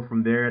you could go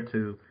from there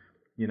to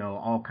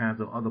all kinds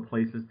of other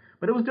places.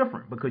 But it was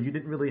different because you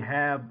didn't really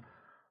have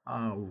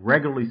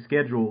regularly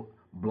scheduled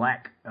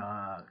black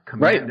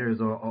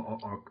commanders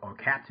or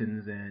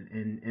captains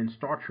in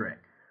Star Trek,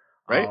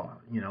 right?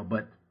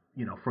 But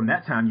from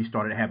that time you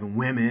started having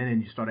women,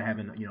 and you started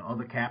having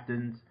other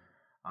captains,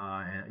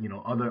 and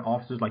other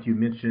officers, like you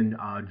mentioned,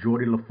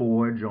 Geordi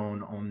LaForge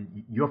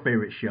on your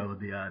favorite show,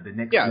 the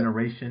Next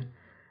Generation,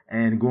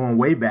 And going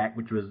way back,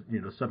 which was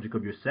the subject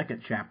of your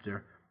second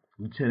chapter,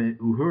 Lieutenant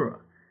Uhura,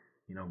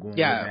 going way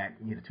back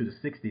to the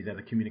 60s as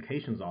a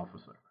communications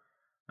officer.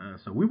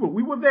 So we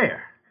were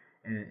there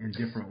in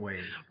different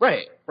ways.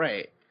 Right.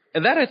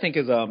 And that I think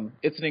is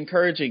it's an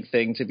encouraging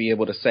thing to be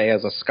able to say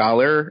as a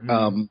scholar.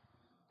 Mm-hmm.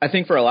 I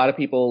think for a lot of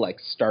people, like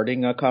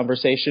starting a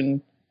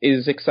conversation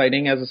is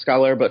exciting as a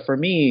scholar, but for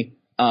me,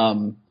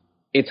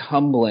 it's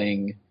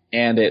humbling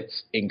and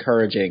it's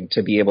encouraging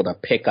to be able to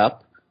pick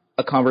up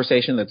a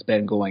conversation that's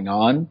been going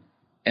on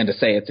and to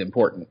say it's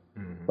important,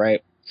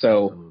 right?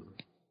 So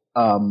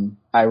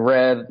I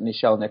read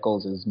Nichelle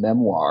Nichols'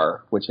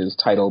 memoir, which is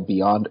titled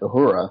Beyond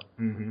Uhura,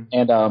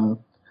 and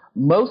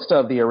most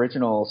of the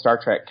original Star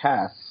Trek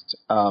cast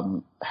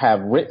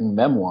have written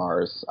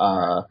memoirs.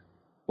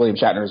 William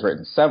Shatner has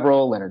written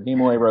several. Leonard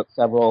Nimoy wrote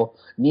several.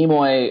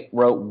 Nimoy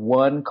wrote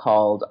one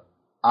called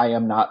I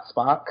Am Not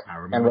Spock. I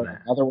remember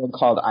that. Another one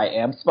called I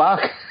Am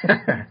Spock,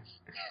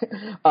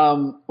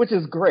 which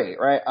is great,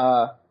 right?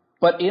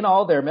 But in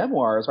all their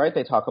memoirs, right,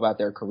 they talk about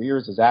their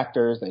careers as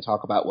actors. They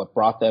talk about what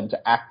brought them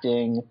to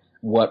acting,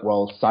 what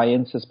role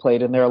science has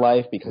played in their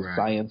life, because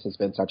science has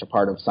been such a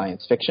part of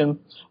science fiction.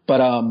 But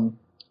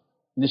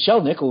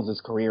Nichelle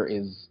Nichols' career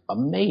is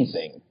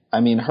amazing. I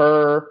mean,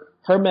 her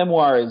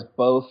memoir is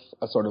both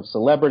a sort of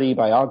celebrity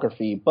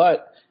biography,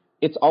 but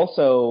it's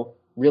also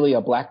really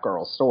a black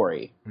girl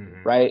story,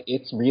 right?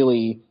 It's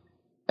really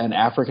an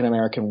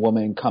African-American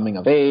woman coming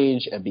of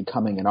age and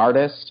becoming an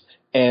artist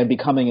and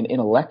becoming an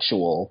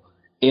intellectual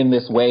in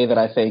this way that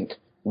I think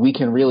we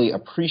can really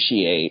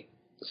appreciate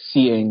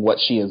seeing what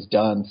she has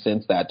done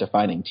since that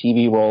defining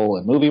TV role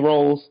and movie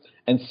roles,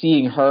 and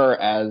seeing her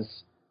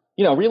as,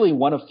 really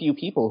one of few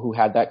people who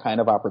had that kind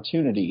of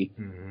opportunity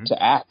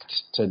to act,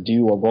 to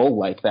do a role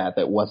like that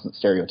wasn't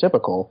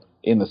stereotypical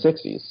in the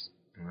 60s.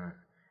 Right.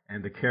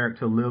 And the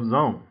character lives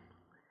on.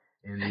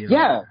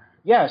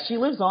 Yeah, she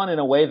lives on in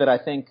a way that I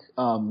think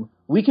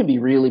we can be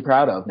really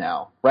proud of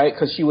now, right?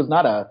 Because she was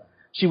not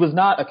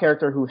a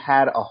character who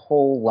had a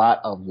whole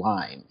lot of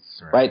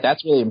lines, right?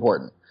 That's really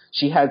important.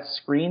 She had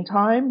screen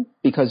time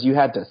because you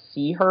had to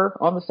see her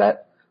on the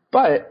set,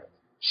 but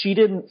she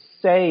didn't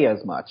say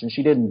as much and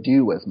she didn't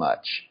do as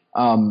much.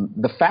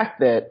 The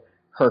fact that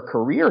her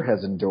career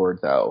has endured,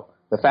 though,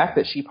 the fact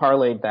that she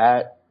parlayed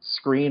that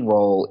screen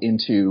role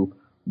into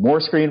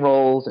more screen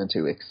roles,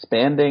 into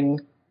expanding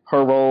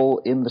her role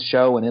in the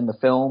show and in the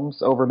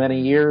films over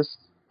many years,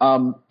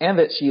 and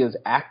that she has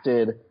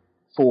acted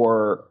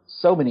for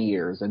so many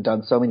years and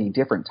done so many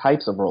different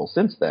types of roles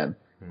since then,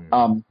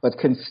 but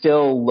can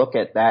still look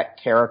at that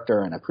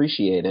character and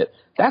appreciate it.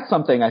 That's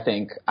something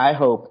I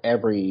hope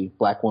every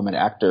black woman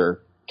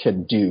actor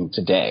can do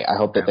today. I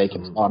hope that they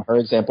can follow her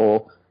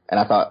example. And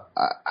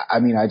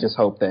I just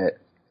hope that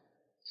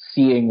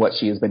seeing what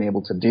she has been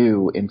able to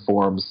do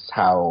informs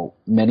how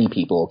many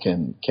people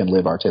can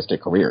live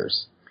artistic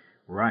careers.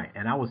 Right.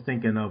 And I was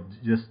thinking of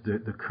just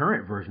the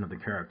current version of the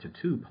character,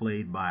 too,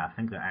 played by, I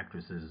think the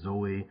actress is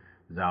Zoe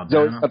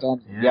Saldana.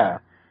 Yeah.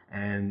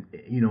 And,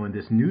 in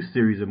this new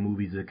series of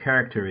movies, the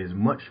character is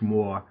much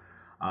more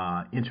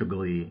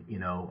integrally,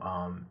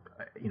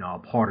 a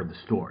part of the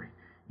story.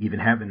 Even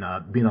having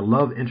being a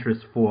love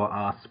interest for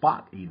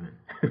Spock, even.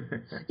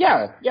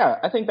 Yeah.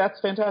 I think that's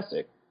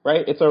fantastic,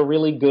 right? It's a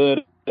really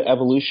good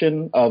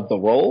evolution of the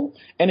role,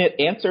 and it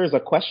answers a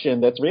question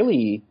that's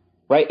really...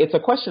 right, it's a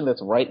question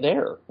that's right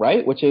there,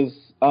 right? Which is,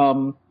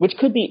 which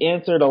could be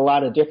answered a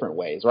lot of different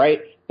ways,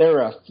 right?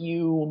 There are a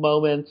few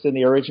moments in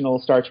the original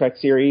Star Trek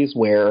series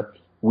where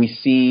we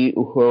see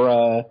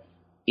Uhura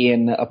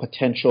in a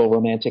potential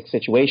romantic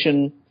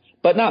situation,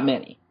 but not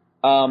many.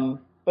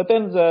 But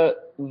then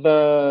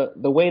the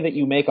way that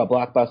you make a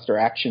blockbuster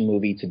action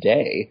movie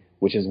today,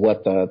 which is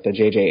what the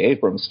J.J.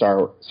 Abrams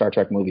Star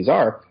Trek movies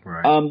are,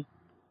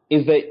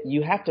 is that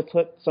you have to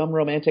put some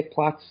romantic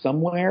plot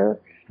somewhere.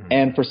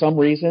 And for some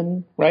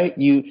reason, right,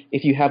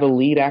 if you have a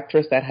lead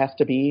actress, that has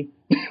to be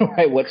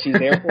right what she's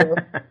there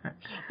for.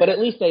 But at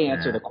least they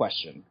answer the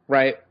question,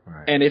 right?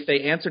 And if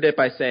they answered it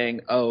by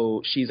saying,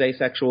 oh, she's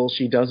asexual,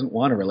 she doesn't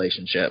want a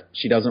relationship,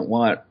 she doesn't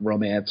want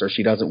romance, or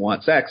she doesn't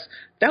want sex,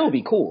 that would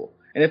be cool.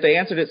 And if they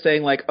answered it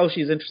saying like, oh,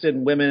 she's interested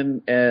in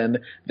women and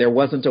there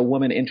wasn't a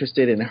woman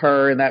interested in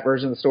her in that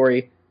version of the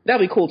story,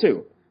 that'd be cool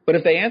too. But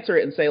if they answer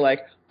it and say like,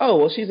 oh,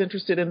 well, she's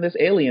interested in this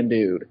alien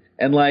dude,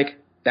 and like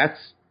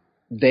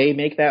they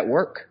make that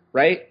work,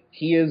 right?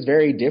 He is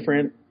very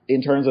different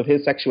in terms of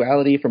his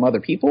sexuality from other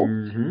people,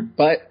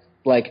 but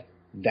like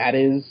that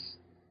is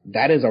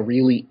a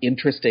really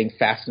interesting,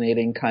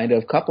 fascinating kind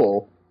of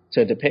couple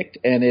to depict,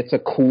 and it's a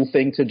cool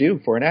thing to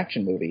do for an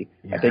action movie.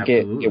 I think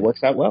it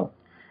works out well.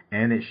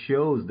 And it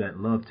shows that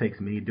love takes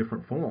many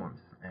different forms,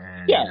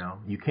 and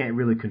you can't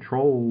really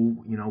control,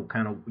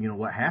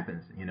 what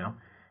happens,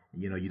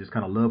 you just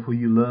kind of love who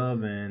you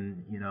love,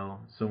 and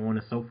so on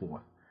and so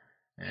forth.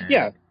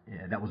 And,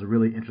 that was a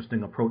really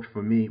interesting approach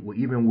for me. Well,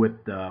 even with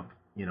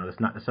it's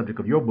not the subject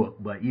of your book,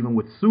 but even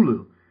with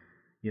Sulu,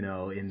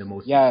 in the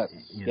most, yes,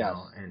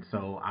 and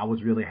so I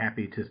was really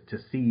happy to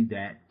see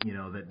that,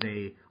 that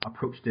they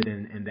approached it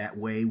in that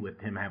way with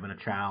him having a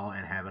child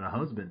and having a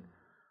husband,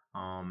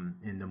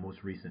 in the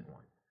most recent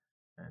one.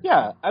 And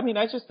yeah. I mean,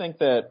 I just think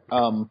that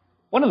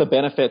one of the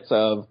benefits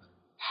of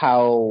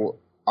how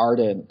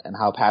ardent and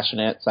how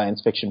passionate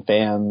science fiction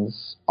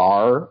fans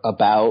are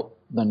about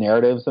the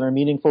narratives that are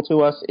meaningful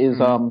to us is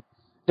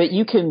that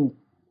you can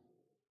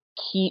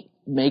keep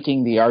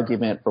making the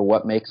argument for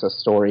what makes a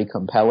story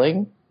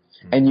compelling,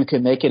 and you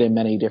can make it in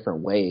many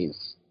different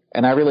ways.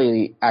 And I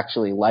really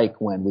actually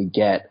like when we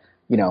get,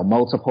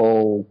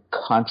 multiple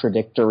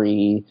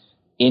contradictory,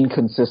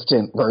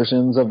 inconsistent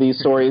versions of these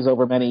stories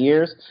over many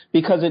years,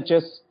 because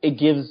it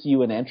gives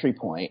you an entry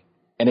point,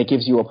 and it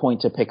gives you a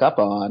point to pick up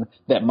on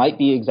that might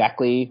be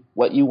exactly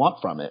what you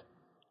want from it.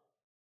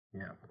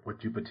 Yeah,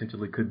 what you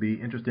potentially could be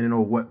interested in,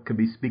 or what could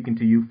be speaking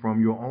to you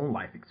from your own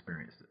life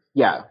experiences.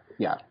 Yeah.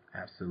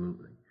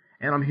 Absolutely.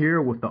 And I'm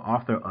here with the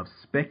author of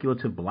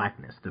Speculative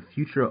Blackness, The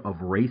Future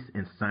of Race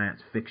in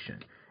Science Fiction.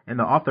 And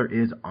the author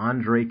is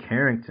Andre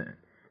Carrington,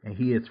 and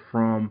he is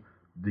from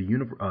the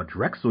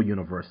Drexel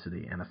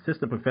University, an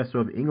assistant professor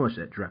of English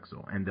at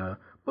Drexel. And the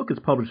book is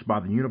published by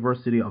the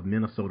University of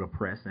Minnesota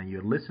Press. And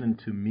you're listening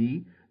to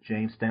me,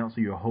 James Stansel,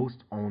 your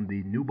host on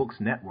the New Books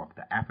Network,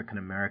 the African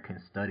American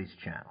Studies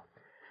channel.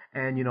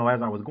 And,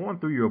 as I was going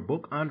through your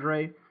book,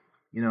 Andre,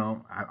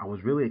 I was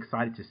really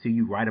excited to see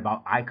you write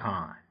about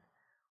Icon,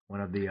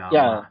 one of the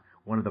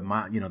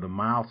the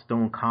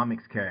Milestone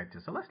Comics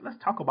characters. So let's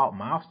talk about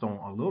Milestone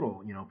a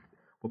little,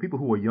 for people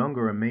who are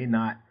younger and may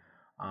not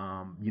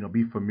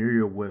be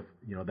familiar with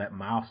that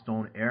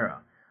Milestone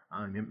era.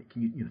 Can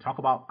you talk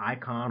about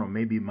Icon, or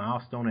maybe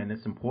Milestone, and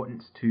its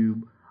importance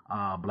to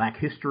Black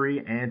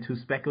history and to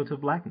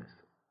speculative blackness?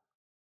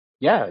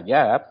 Yeah,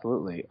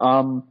 absolutely.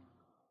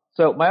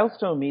 So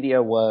Milestone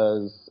Media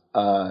was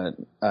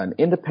an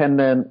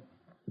independent,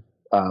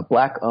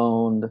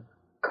 Black-owned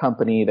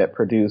company that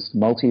produced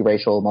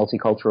multiracial,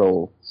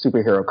 multicultural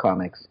superhero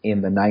comics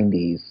in the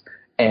 90s.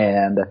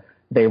 And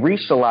they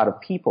reached a lot of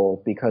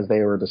people because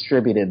they were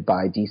distributed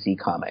by DC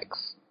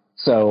Comics.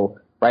 So,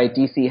 right,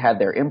 DC had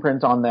their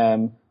imprint on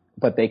them,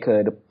 but they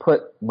could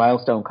put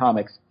Milestone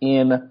Comics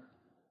in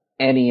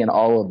any and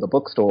all of the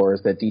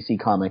bookstores that DC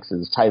Comics'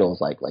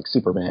 titles like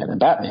Superman and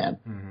Batman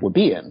would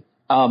be in.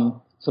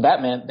 So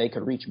that meant they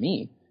could reach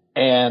me,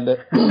 and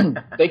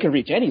they could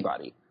reach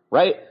anybody,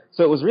 right?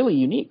 So it was really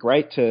unique,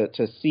 right,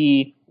 to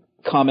see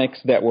comics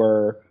that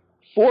were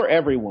for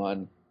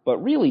everyone, but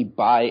really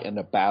by and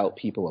about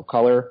people of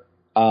color,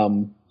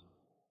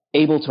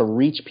 able to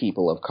reach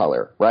people of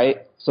color,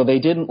 right? So they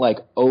didn't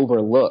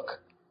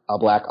overlook a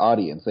Black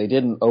audience. They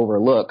didn't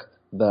overlook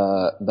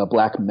the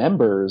Black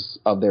members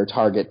of their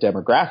target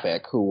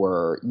demographic, who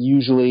were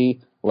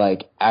usually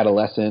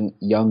adolescent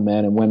young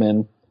men and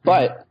women,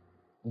 but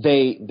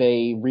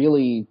they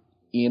really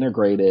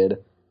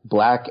integrated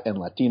Black and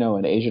Latino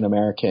and Asian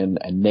American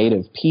and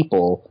Native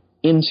people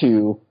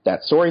into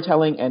that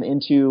storytelling and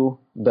into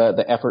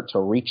the effort to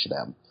reach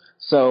them.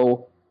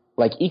 So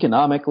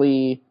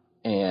economically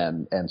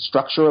and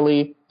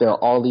structurally, there are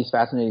all these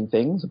fascinating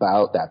things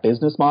about that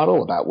business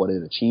model, about what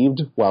it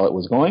achieved while it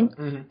was going,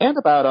 and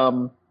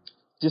about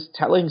just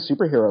telling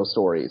superhero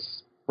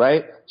stories,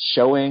 right?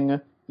 Showing,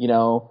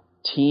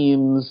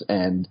 teams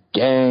and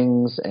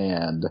gangs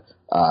and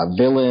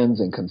villains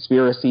and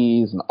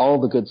conspiracies and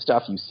all the good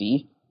stuff you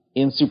see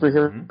in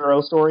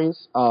superhero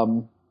stories,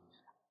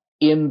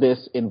 in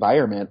this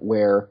environment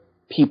where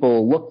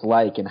people looked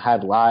like and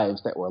had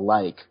lives that were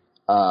like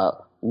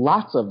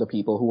lots of the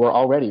people who were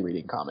already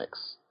reading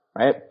comics,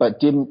 right? But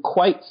didn't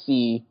quite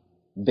see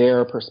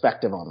their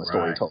perspective on the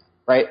story told,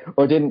 right?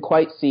 Or didn't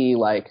quite see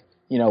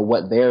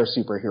what their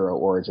superhero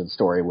origin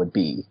story would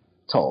be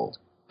told,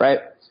 right?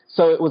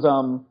 So it was,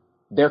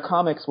 their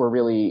comics were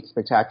really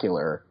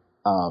spectacular,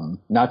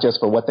 not just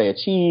for what they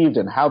achieved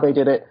and how they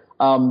did it,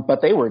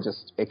 but they were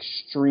just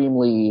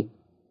extremely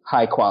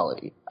high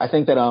quality. I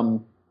think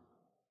that,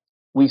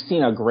 we've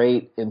seen a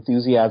great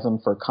enthusiasm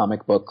for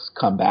comic books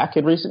come back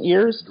in recent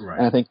years. Right.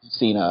 And I think we've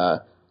seen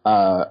a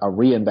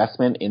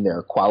reinvestment in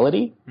their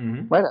quality,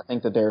 right? I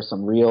think that there are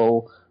some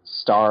real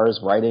stars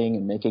writing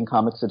and making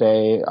comics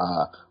today.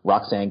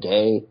 Roxane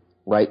Gay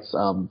writes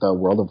the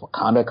World of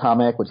Wakanda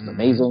comic, which is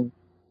amazing.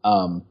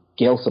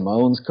 Gail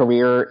Simone's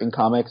career in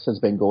comics has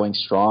been going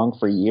strong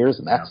for years,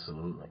 and that's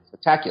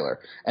spectacular.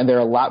 And there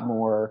are a lot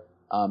more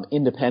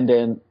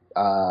independent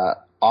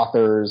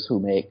authors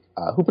who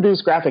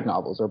produce graphic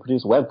novels or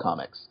produce web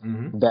comics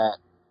that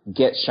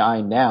get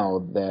shine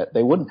now that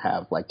they wouldn't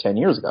have 10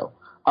 years ago.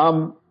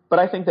 But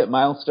I think that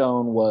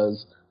Milestone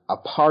was a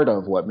part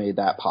of what made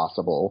that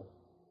possible.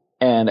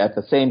 And at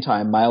the same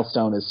time,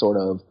 Milestone is sort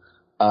of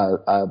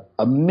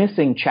a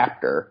missing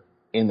chapter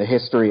in the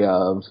history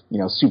of,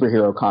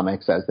 superhero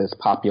comics as this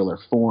popular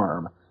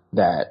form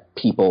that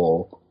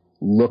people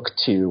look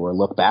to or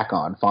look back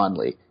on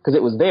fondly. Because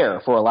it was there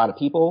for a lot of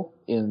people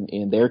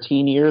in their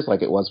teen years,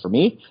 like it was for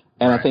me.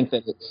 And I think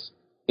that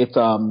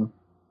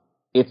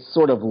it's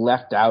sort of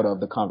left out of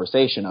the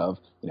conversation of,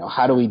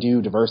 how do we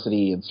do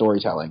diversity in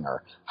storytelling,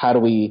 or how do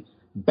we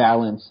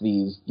balance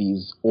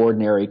these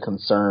ordinary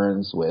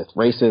concerns with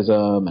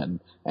racism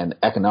and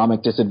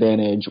economic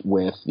disadvantage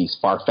with these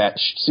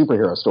far-fetched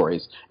superhero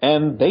stories.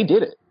 And they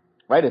did it,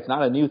 right? It's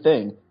not a new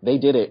thing. They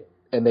did it,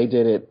 and they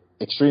did it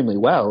extremely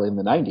well in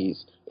the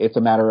 90s. It's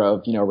a matter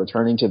of,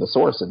 returning to the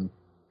source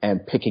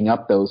and picking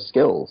up those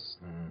skills.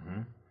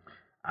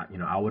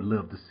 I would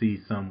love to see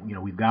some,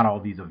 we've got all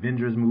these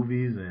Avengers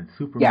movies and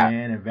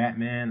Superman and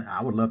Batman.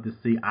 I would love to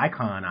see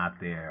Icon out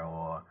there,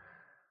 or,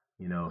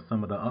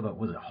 some of the other,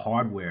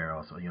 Hardware,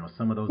 or so,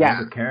 some of those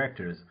other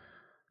characters,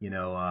 in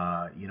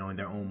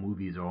their own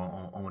movies or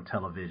on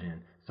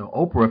television. So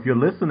Oprah, if you're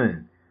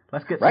listening,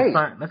 let's get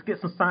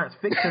some science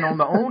fiction on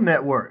the OWN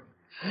network.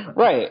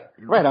 Right.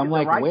 I'm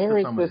like, where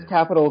is this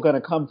capital going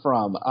to come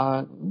from?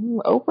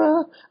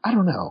 Oprah? I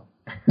don't know.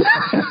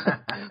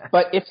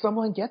 But if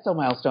someone gets a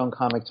Milestone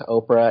comic to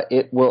Oprah,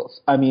 they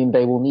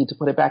will need to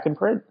put it back in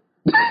print.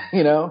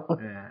 Yeah,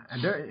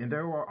 and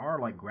there are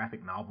like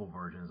graphic novel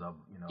versions of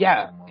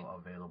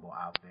available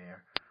out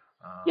there.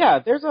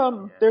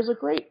 There's a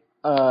great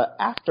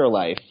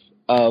afterlife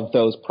of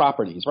those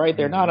properties, right?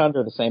 They're not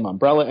under the same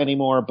umbrella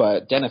anymore,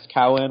 but Dennis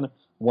Cowan,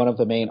 one of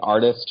the main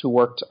artists who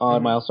worked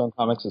on Milestone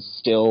Comics, is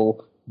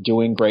still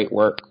doing great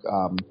work.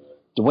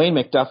 Dwayne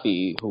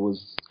McDuffie, who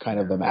was kind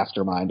of the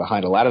mastermind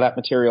behind a lot of that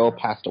material,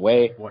 passed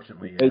away.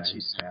 Fortunately,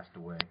 he's passed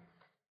away.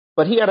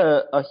 But he had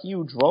a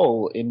huge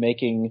role in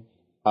making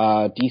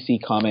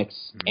DC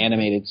Comics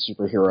animated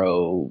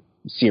superhero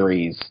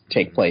series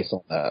take place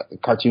on the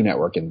Cartoon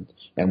Network and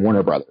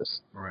Warner Brothers.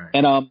 Right.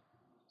 And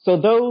so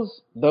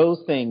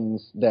those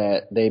things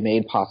that they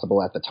made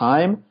possible at the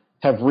time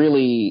have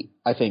really,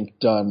 I think,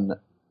 done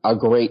a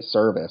great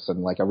service,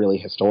 and like a really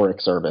historic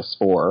service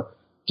for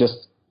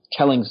just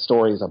telling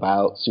stories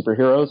about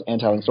superheroes and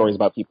telling stories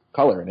about people of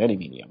color in any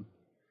medium.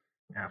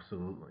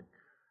 Absolutely.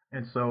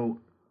 And so,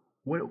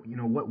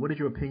 what is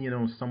your opinion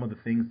on some of the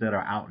things that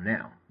are out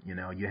now?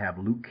 You have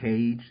Luke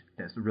Cage,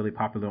 that's really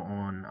popular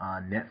on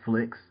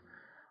Netflix.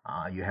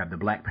 You have the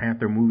Black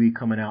Panther movie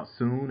coming out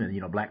soon,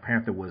 and Black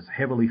Panther was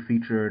heavily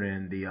featured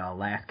in the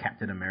last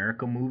Captain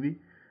America movie.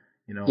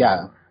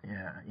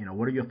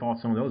 What are your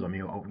thoughts on those? I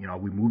mean, are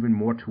we moving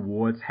more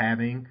towards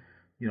having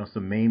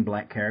some main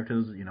black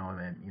characters,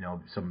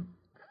 and some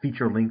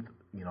feature-length,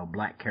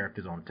 black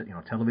characters on,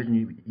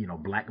 television?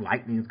 Black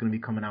Lightning is going to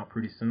be coming out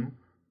pretty soon.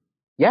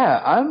 Yeah,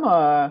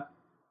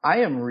 I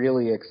am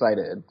really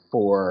excited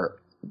for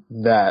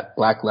that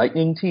Black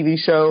Lightning TV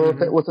show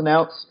that was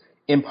announced,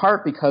 in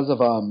part because of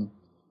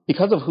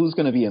who's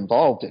going to be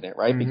involved in it,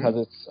 right? Because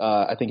it's,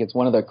 I think it's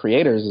one of the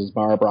creators is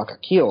Mara Brock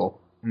Akil,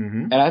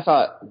 and I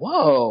thought,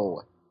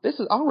 whoa, this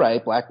is all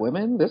right, black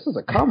women, this is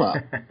a come up.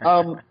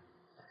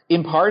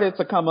 In part, it's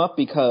a come up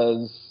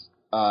because,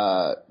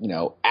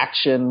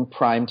 action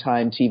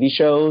primetime TV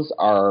shows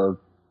are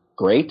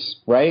great,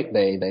 right?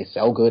 They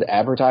sell good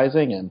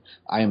advertising, and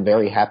I am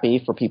very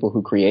happy for people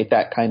who create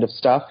that kind of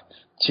stuff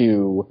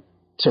to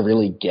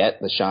really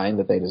get the shine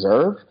that they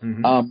deserve.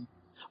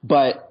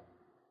 But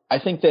I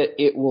think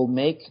that it will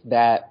make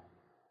that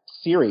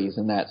series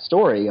and that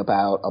story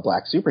about a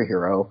black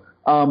superhero,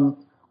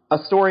 a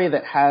story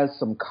that has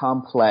some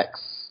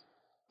complex,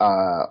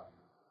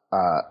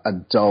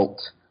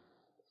 adult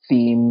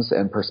themes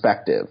and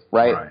perspective,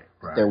 right?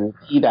 There will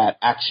be that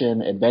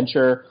action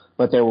adventure,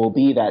 but there will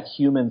be that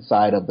human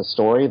side of the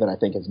story that I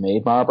think has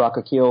made Mara Brock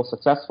Akil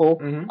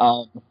successful.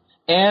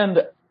 And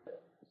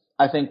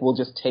I think we'll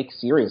just take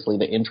seriously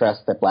the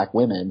interest that black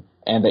women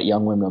and that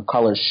young women of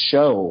color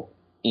show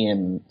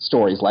in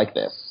stories like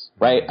this,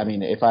 right? I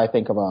mean, if I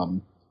think of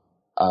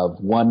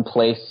one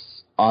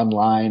place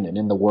online and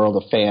in the world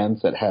of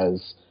fans that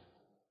has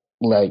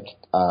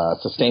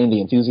sustained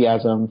the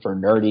enthusiasm for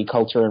nerdy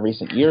culture in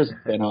recent years,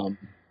 it's been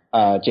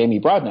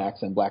Jamie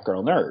Broadnax and Black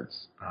Girl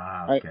Nerds.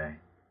 Okay. Right?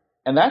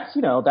 And that's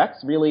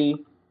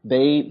really,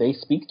 they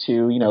speak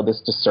to,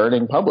 this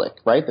discerning public,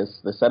 right?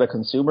 This set of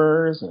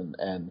consumers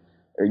and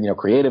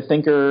creative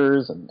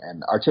thinkers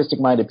and artistic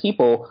minded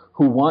people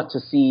who want to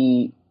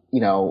see,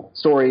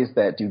 stories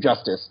that do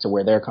justice to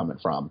where they're coming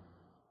from.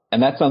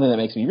 And that's something that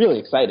makes me really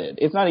excited.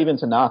 It's not even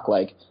to knock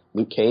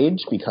Luke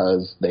Cage,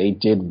 because they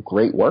did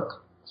great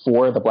work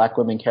for the black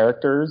women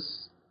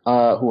characters who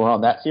are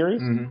on that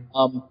series.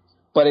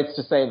 But it's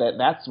to say that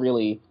that's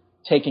really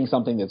taking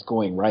something that's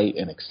going right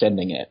and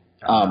extending it.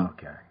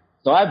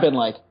 So I've been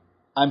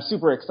I'm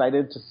super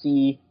excited to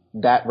see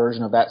that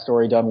version of that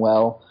story done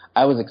well.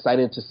 I was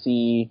excited to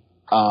see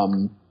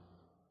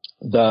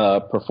the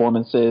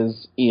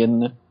performances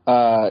in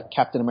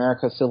Captain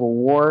America Civil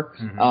War,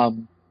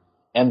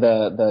 and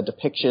the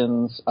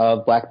depictions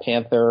of Black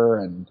Panther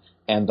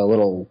and the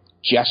little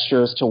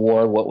gestures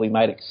toward what we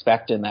might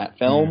expect in that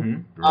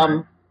film.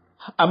 I'm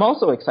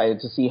also excited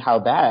to see how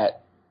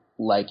that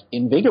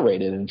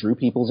invigorated and drew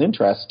people's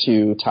interest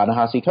to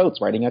Ta-Nehisi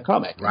Coates writing a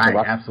comic. Right,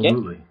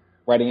 absolutely.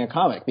 Writing a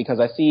comic, because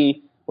I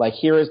see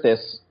here is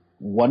this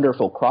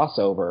wonderful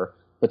crossover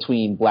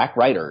between black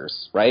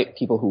writers, right?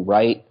 People who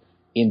write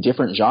in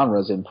different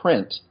genres in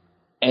print,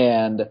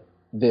 and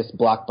this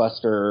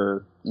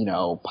blockbuster,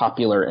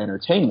 popular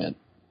entertainment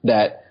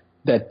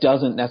that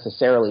doesn't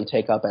necessarily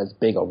take up as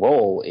big a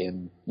role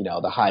in,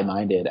 the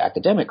high-minded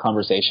academic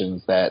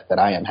conversations that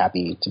I am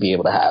happy to be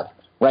able to have,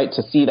 right?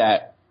 To see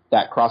that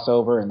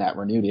crossover and that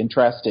renewed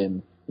interest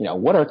in,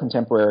 what are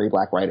contemporary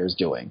Black writers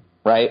doing,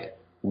 right?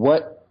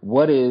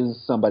 What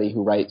is somebody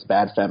who writes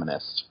Bad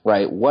Feminist,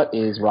 right? What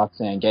is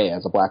Roxane Gay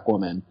as a Black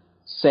woman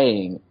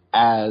saying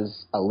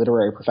as a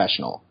literary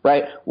professional,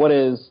 right? What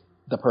is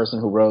the person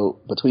who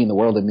wrote Between the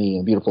World and Me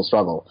and Beautiful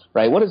Struggle,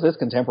 right? What is this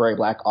contemporary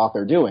Black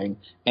author doing?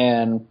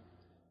 And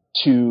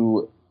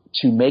to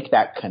make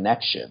that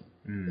connection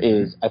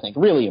is, I think,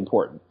 really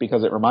important,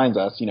 because it reminds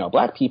us,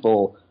 Black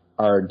people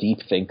are deep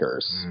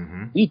thinkers.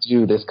 We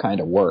do this kind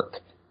of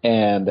work,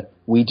 and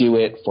we do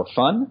it for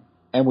fun,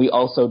 and we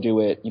also do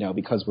it,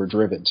 because we're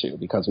driven to,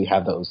 because we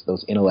have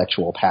those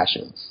intellectual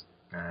passions.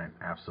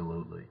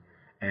 Absolutely.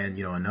 And,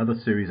 another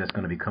series that's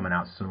going to be coming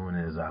out soon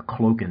is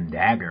Cloak and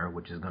Dagger,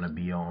 which is going to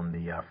be on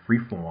the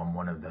Freeform,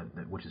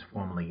 which is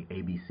formerly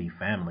ABC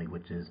Family,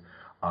 which is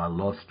a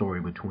love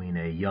story between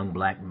a young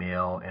Black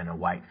male and a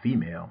white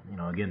female.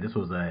 Again, this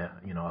was a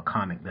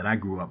comic that I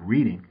grew up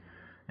reading.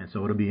 And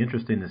so it'll be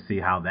interesting to see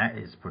how that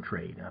is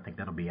portrayed. And I think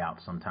that'll be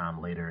out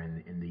sometime later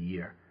in the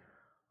year.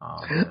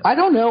 I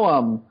don't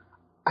know.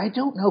 I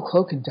don't know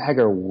Cloak and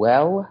Dagger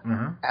well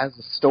as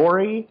a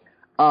story,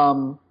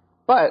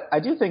 but I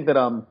do think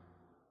that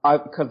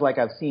because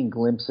I've seen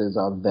glimpses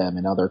of them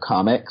in other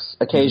comics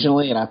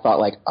occasionally, and I thought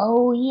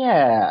oh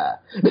yeah,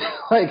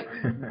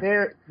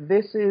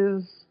 this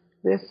is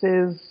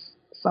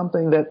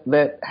something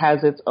that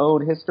has its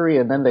own history,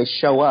 and then they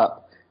show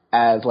up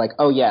as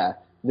oh yeah,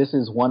 this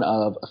is one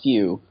of a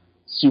few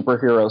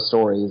superhero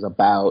stories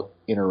about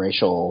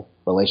interracial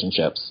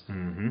relationships.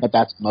 But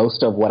that's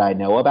most of what I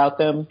know about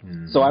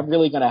them. So I'm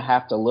really going to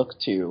have to look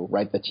to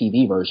the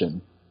TV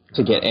version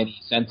to get any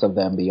sense of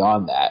them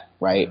beyond that,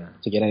 right?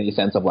 To get any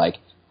sense of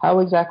how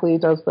exactly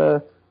does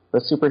the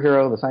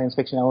superhero, the science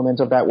fiction element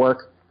of that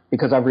work?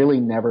 Because I've really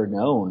never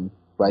known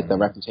the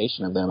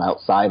reputation of them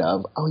outside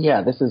of, oh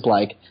yeah, this is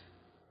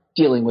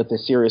dealing with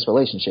this serious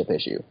relationship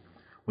issue.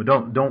 Well,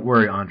 don't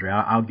worry, Andre.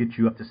 I'll get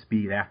you up to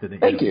speed after the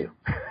interview.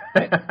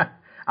 Thank you.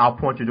 I'll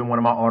point you to one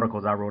of my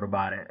articles I wrote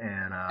about it,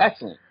 and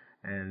excellent.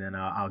 And then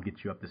I'll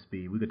get you up to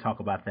speed. We could talk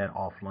about that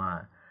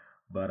offline.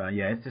 But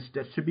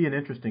that should be an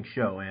interesting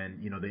show,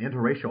 and the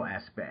interracial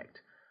aspect,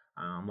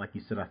 like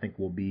you said, I think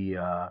will be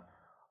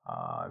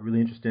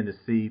really interesting to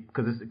see,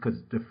 because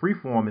the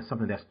Freeform is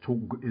something that's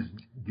is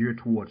geared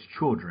towards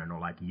children or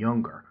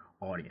younger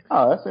audience.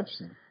 Oh, that's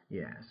interesting.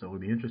 Yeah, so it'll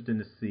be interesting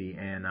to see.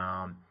 And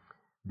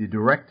the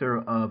director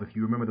of, if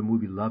you remember the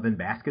movie Love and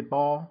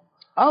Basketball.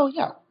 Oh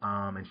yeah.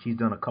 And she's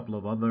done a couple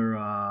of other.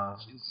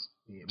 She's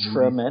movies.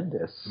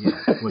 Tremendous.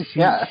 Yeah. Well,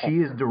 she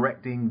is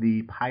directing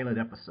the pilot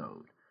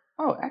episode.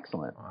 Oh,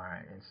 excellent. All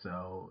right, and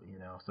so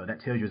so that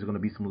tells you there's going to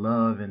be some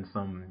love and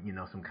some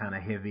some kind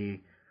of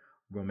heavy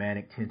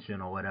romantic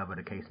tension or whatever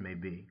the case may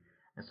be.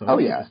 And so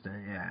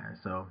interesting. Yeah.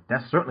 So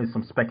that's certainly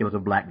some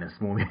speculative Blackness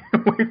when we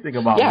think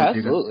about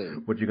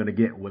what you're going to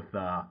get with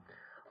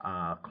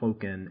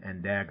Cloak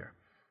and Dagger.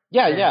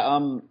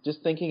 Yeah.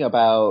 Just thinking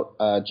about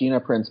Gina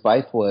Prince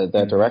Bythewood,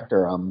 the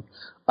director.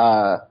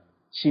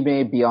 She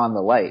made Beyond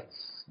the Lights.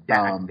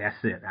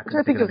 That's it. Which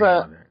I think is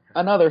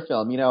another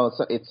film.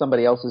 It's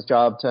somebody else's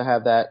job to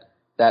have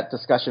that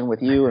discussion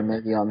with you, and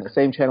maybe on the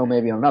same channel,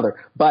 maybe on another.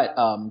 But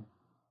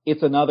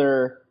it's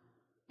another.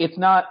 It's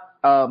not.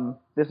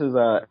 This is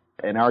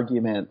an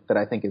argument that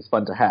I think is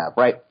fun to have,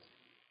 right?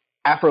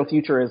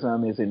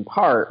 Afrofuturism is in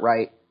part,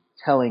 right,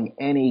 telling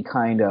any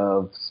kind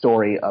of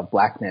story of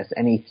Blackness,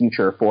 any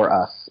future for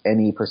us,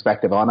 any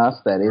perspective on us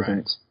that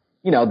isn't,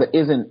 that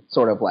isn't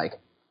sort of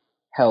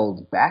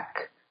held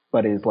back,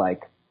 but is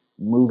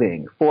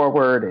moving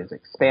forward, is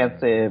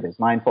expansive, is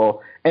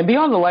mindful. And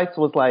Beyond the Lights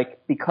was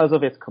because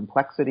of its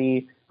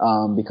complexity,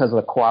 because of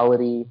the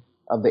quality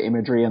of the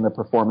imagery and the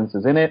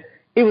performances in it,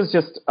 it was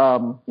just,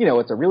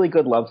 it's a really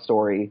good love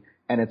story,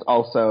 and it's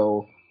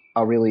also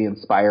a really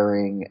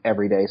inspiring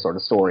everyday sort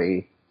of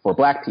story for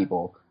Black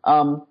people.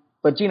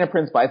 But Gina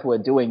Prince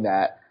Bythewood doing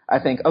that, I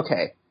think,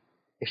 okay,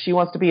 if she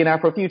wants to be an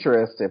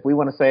Afrofuturist, if we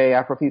want to say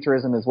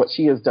Afrofuturism is what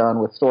she has done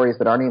with stories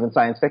that aren't even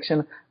science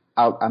fiction,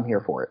 I'm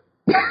here for it.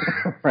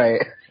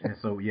 Right. And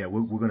so, we're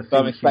going to see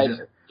what she does.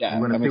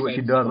 We're going to see what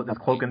she does with this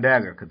Cloak and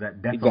Dagger, because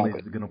that definitely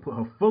is going to put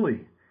her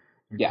fully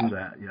into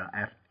that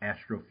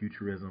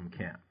Astrofuturism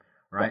camp.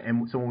 Right.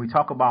 And so when we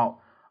talk about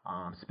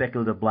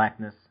speculative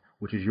Blackness,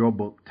 which is your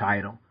book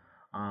title,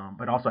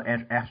 but also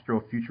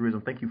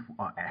Astrofuturism, thank you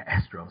for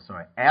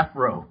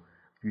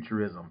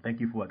Afrofuturism. Thank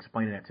you for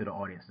explaining that to the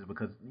audiences,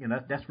 because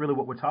that's really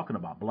what we're talking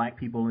about. Black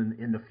people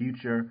in the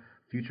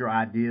future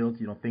ideals,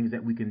 things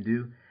that we can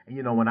do.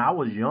 And when I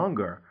was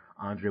younger,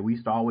 Andre, we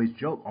used to always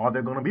joke, are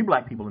there going to be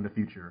Black people in the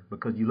future?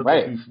 Because you look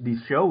at these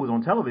shows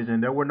on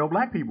television, there were no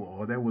Black people,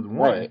 or there was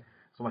one. Right.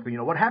 So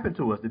what happened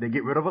to us? Did they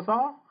get rid of us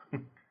all?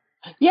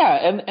 Yeah,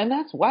 and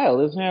that's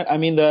wild, isn't it? I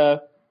mean,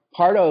 the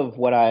part of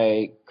what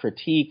I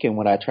critique and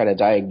what I try to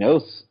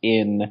diagnose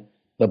in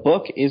the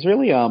book is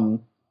really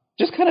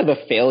just kind of a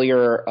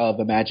failure of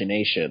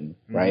imagination,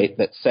 right?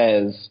 That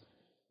says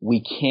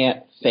we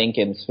can't think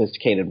in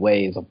sophisticated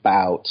ways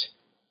about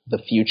the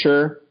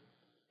future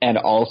and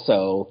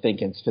also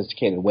think in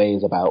sophisticated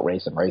ways about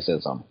race and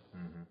racism.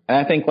 And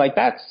I think like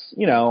that's,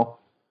 you know,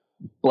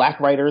 black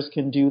writers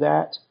can do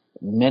that.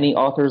 Many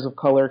authors of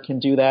color can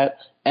do that.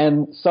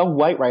 And some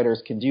white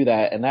writers can do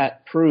that. And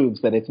that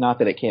proves that it's not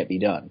that it can't be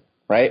done,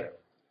 right?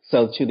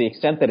 So to the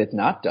extent that it's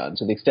not done,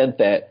 to the extent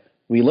that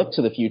we look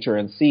to the future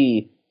and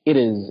see it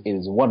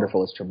is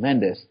wonderful, it's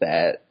tremendous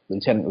that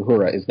Lieutenant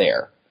Uhura is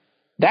there.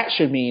 That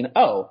should mean,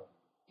 oh,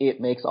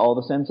 it makes all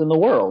the sense in the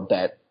world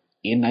that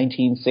in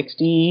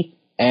 1960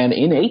 and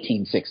in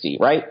 1860,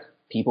 right,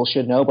 people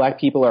should know black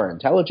people are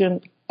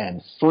intelligent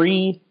and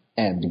free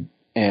and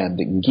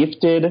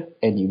gifted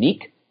and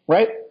unique,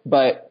 right?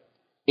 But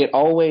it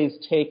always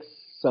takes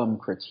some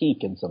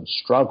critique and some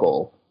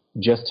struggle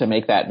just to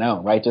make that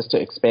known, right? Just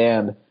to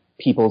expand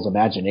people's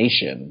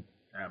imagination.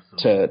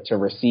 Absolutely. To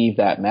receive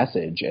that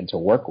message and to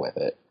work with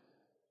it.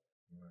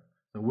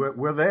 So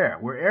we're there.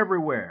 We're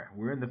everywhere.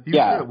 We're in the future.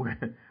 Yeah.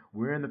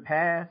 We're in the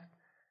past.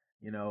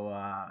 You know,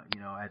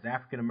 as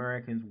African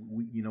Americans,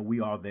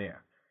 we are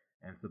there.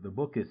 And so the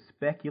book is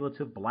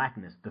Speculative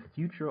Blackness: The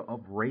Future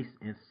of Race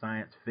in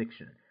Science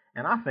Fiction.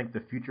 And I think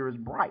the future is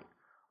bright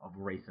of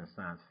race and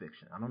science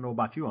fiction. I don't know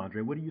about you,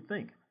 Andre. What do you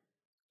think?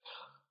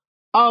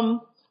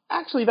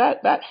 Actually,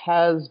 that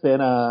has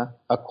been a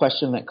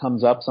question that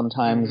comes up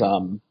sometimes.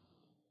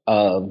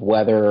 Of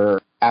whether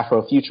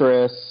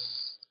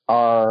Afrofuturists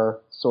are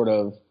sort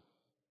of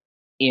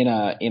in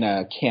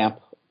a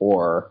camp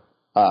or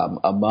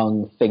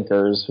among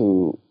thinkers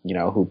who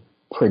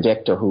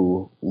predict or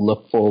who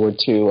look forward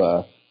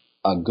to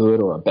a good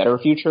or a better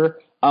future.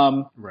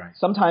 Right.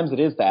 Sometimes it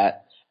is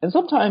that, and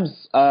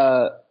sometimes,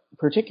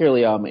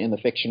 particularly in the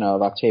fiction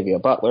of Octavia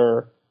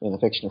Butler, in the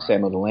fiction of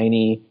Samuel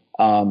Delany,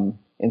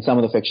 in some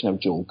of the fiction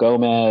of Jewel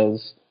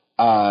Gomez.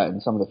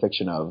 And some of the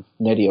fiction of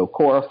Nnedi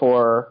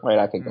Okorafor, right?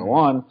 I could go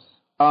on.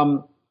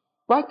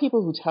 Black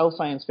people who tell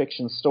science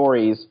fiction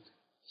stories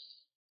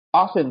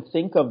often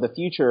think of the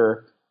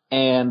future,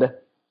 and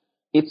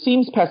it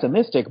seems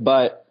pessimistic,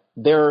 but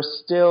there are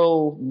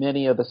still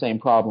many of the same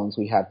problems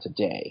we have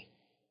today,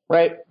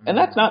 right? And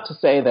that's not to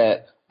say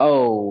that,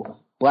 oh,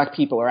 black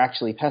people are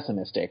actually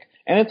pessimistic.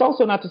 And it's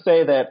also not to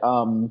say that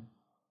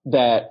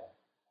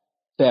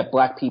that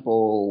black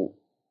people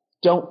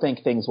don't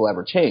think things will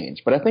ever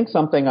change. But I think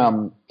something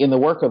in the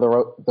work of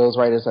those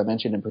writers I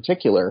mentioned in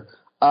particular,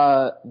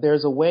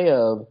 there's a way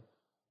of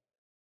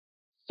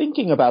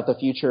thinking about the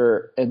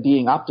future and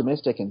being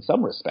optimistic in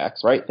some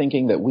respects, right?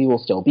 Thinking that we will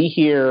still be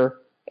here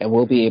and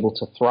we'll be able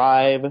to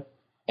thrive.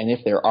 And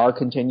if there are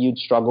continued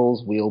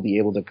struggles, we'll be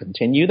able to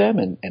continue them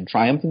and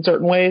triumph in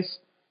certain ways.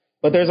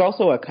 But there's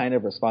also a kind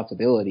of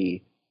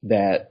responsibility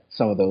that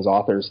some of those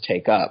authors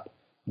take up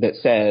that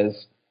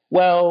says,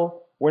 well,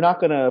 we're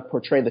not going to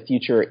portray the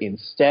future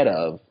instead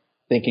of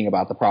thinking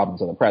about the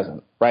problems of the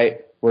present, right?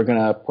 We're going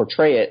to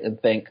portray it and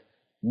think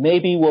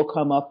maybe we'll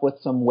come up with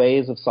some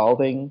ways of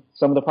solving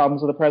some of the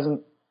problems of the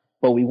present,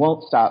 but we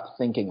won't stop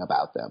thinking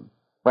about them,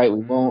 right?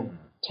 We won't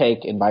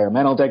take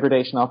environmental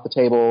degradation off the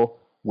table.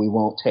 We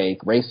won't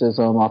take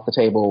racism off the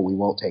table. We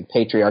won't take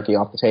patriarchy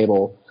off the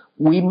table.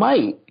 We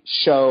might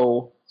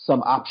show some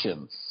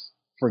options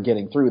for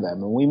getting through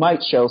them, and we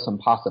might show some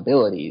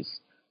possibilities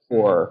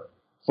for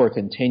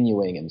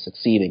continuing and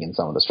succeeding in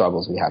some of the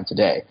struggles we have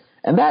today.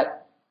 And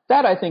that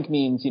I think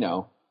means,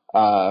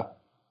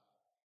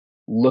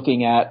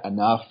 looking at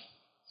enough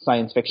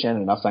science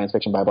fiction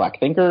by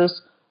black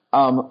thinkers,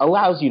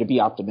 allows you to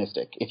be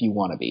optimistic if you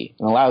want to be,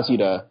 and allows you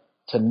to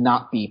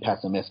not be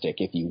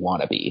pessimistic if you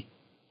want to be.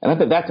 And I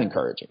think that's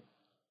encouraging.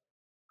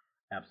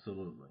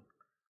 Absolutely.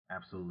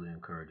 Absolutely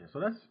encouraging.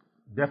 So that's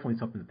definitely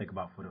something to think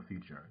about for the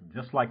future.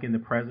 Just like in the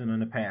present and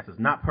the past, it's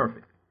not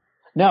perfect.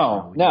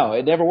 No,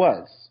 it never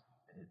was.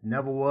 It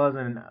never was,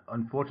 and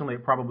unfortunately,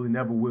 it probably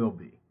never will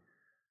be.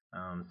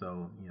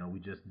 So, we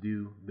just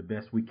do the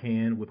best we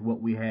can with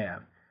what we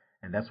have.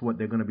 And that's what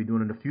they're going to be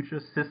doing in the future,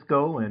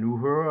 Cisco and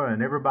Uhura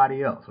and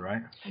everybody else,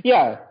 right?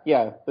 Yeah.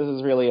 This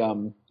is really,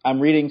 I'm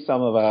reading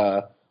some of,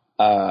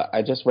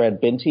 I just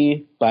read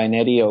Binti by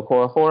Nnedi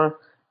Okorafor,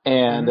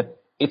 and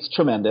it's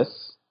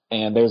tremendous.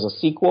 And there's a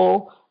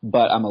sequel,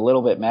 but I'm a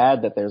little bit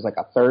mad that there's like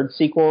a third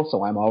sequel,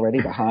 so I'm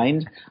already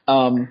behind.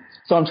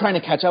 So I'm trying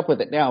to catch up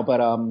with it now,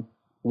 but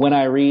when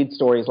I read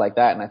stories like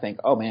that and I think,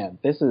 oh man,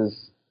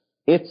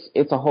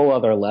 it's a whole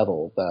other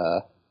level.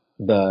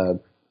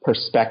 The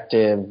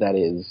perspective that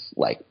is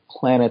like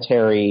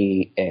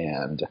planetary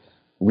and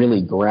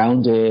really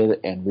grounded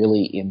and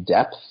really in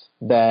depth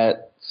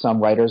that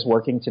some writers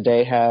working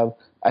today have.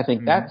 I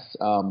think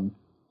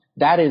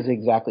that is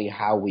exactly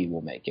how we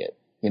will make it.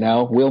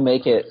 We'll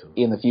make it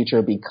in the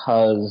future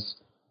because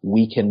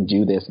we can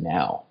do this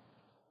now.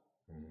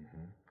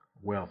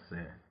 Well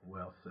said.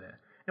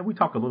 And we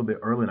talked a little bit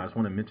earlier, and I just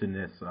want to mention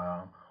this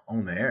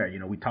on the air.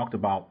 We talked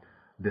about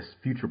this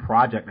future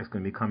project that's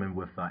going to be coming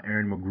with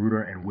Aaron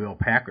Magruder and Will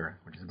Packer,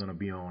 which is going to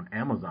be on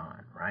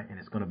Amazon, right? And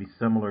it's going to be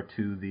similar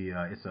to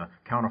it's a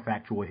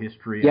counterfactual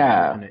history,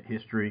 alternate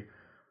history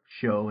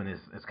show, and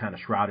it's kind of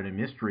shrouded in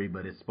mystery,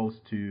 but it's supposed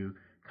to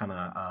kind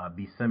of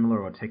be similar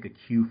or take a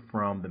cue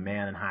from The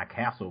Man in High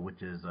Castle,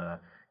 which is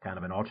kind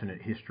of an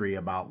alternate history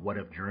about what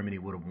if Germany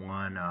would have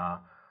won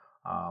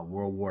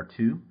World War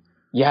II.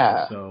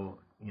 Yeah. So,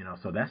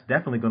 so that's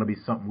definitely going to be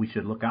something we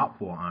should look out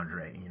for,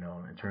 Andre,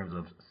 in terms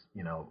of,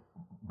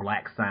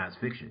 black science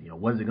fiction.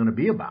 What is it going to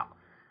be about?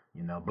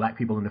 Black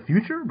people in the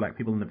future, black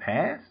people in the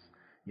past?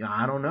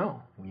 I don't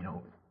know.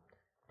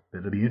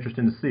 It'll be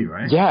interesting to see,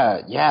 right? Yeah.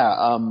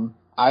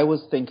 I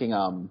was thinking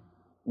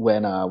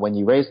when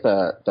you raised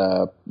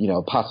the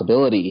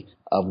possibility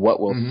of what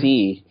we'll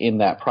see in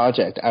that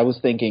project, I was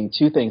thinking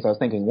two things. I was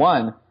thinking,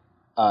 one,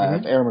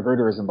 if Aaron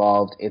Magruder is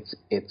involved, it's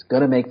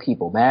going to make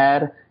people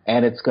mad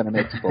and it's going to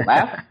make people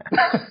laugh.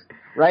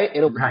 Right?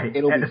 It'll at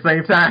be, the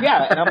same time.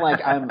 Yeah, and I'm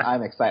like,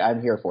 I'm excited.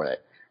 I'm here for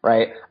it.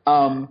 Right?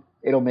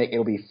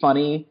 It'll be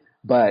funny,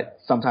 but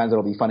sometimes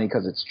it'll be funny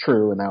because it's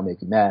true and that'll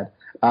make you mad.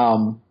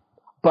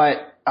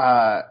 But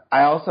I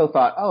also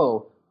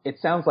thought, it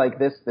sounds like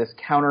this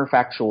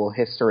counterfactual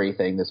history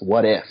thing, this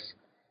what if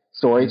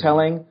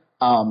storytelling.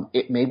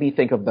 It made me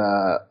think of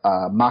the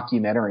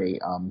mockumentary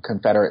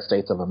Confederate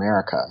States of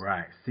America.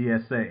 Right,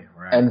 CSA.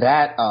 Right. And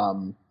that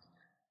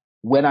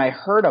when I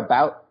heard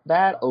about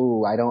that,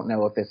 I don't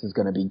know if this is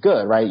going to be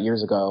good. Right,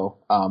 years ago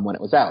when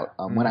it was out.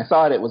 When I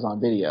saw it, it was on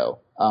video.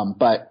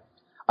 But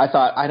I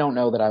thought, I don't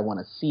know that I want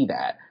to see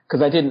that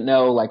because I didn't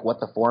know like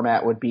what the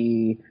format would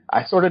be.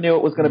 I sort of knew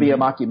it was going to be a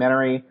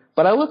mockumentary,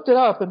 but I looked it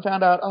up and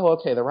found out,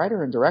 okay, the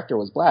writer and director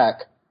was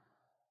black.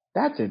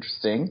 That's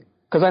interesting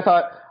because I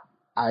thought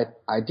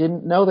I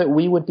didn't know that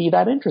we would be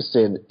that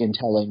interested in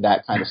telling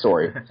that kind of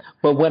story.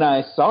 But when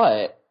I saw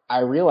it,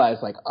 I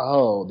realized like,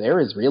 there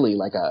is really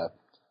like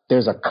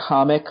there's a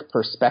comic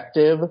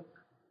perspective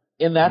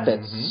in that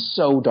that's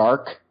so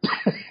dark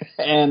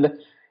and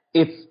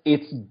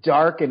it's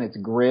dark and it's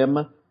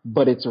grim,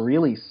 but it's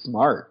really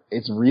smart.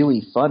 It's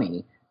really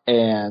funny.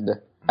 And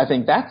I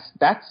think that's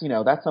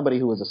somebody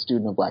who was a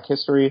student of Black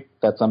history.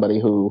 That's somebody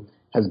who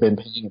has been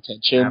paying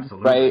attention,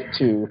 right,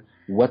 to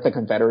what the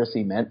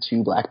Confederacy meant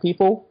to Black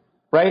people,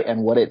 right,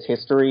 and what its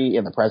history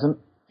in the present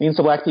means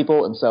to Black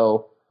people. And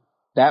so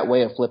that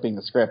way of flipping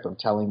the script of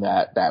telling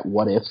that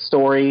what if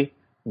story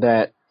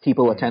that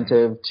people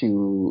attentive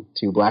to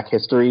Black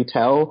history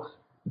tell,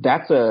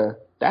 that's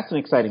an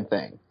exciting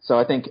thing. So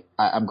I think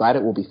I'm glad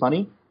it will be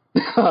funny.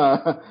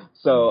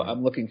 So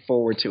I'm looking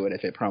forward to it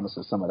if it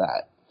promises some of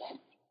that.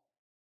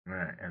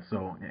 Right, and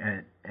so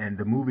and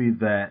the movie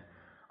that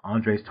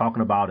Andre's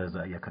talking about is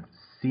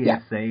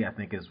CSA. I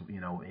think is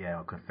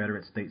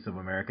Confederate States of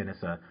America. And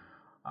it's a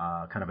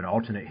kind of an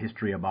alternate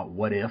history about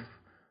what if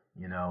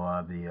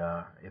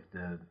if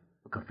the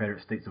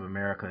Confederate States of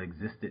America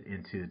existed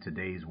into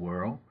today's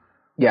world.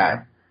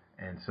 Yeah.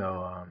 And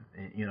so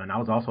and I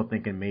was also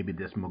thinking maybe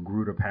this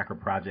Magruder Packer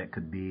project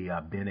could be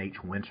Ben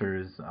H.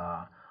 Winters'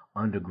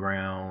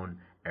 Underground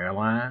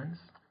Airlines,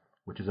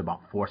 which is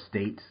about 4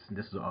 states.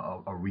 This is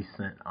a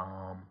recent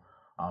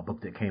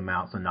book that came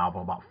out. It's a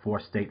novel about 4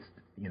 states,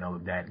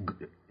 that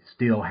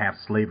still have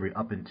slavery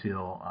up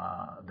until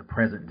the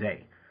present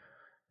day,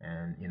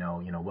 and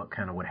what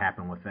kind of would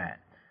happen with that.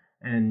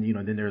 And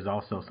then there's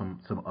also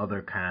some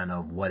other kind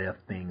of what if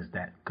things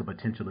that could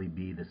potentially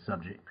be the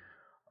subject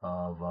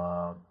of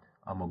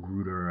a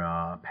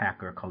Magruder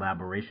Packer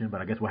collaboration.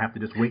 But I guess we'll have to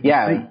just wait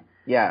and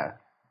see. Yeah.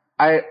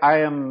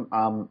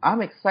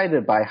 I'm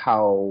excited by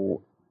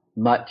how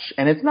much,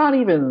 and it's not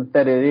even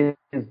that it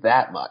is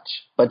that much,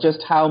 but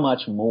just how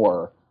much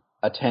more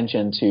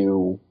attention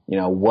to,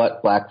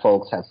 what Black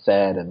folks have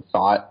said and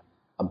thought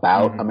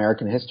about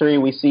American history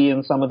we see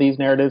in some of these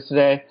narratives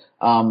today.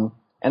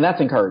 And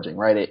that's encouraging,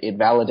 right? It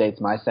validates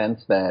my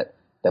sense that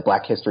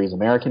Black history is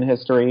American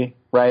history,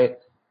 right?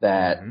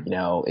 That,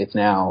 it's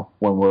now,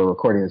 when we're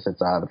recording this, it's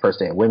the first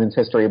day of Women's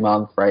History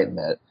Month, right? And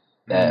that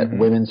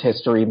Women's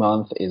History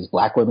Month is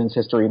Black Women's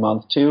History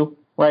Month too,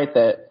 right?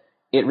 That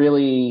it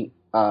really,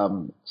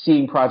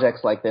 seeing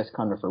projects like this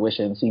come to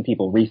fruition, seeing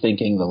people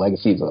rethinking the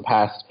legacies of the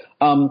past,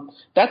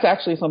 that's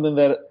actually something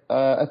that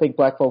I think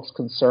Black folks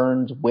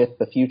concerned with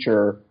the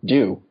future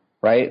do,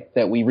 right?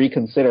 That we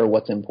reconsider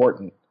what's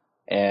important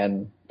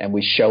and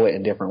we show it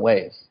in different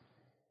ways.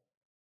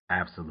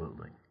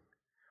 Absolutely.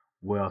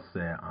 Well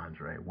said,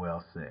 Andre.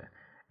 Well said.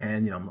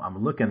 And,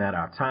 I'm looking at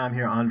our time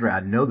here, Andre. I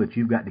know that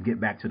you've got to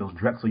get back to those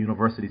Drexel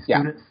University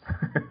students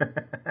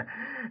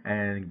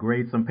and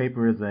grade some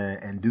papers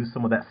and do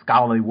some of that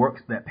scholarly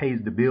work that pays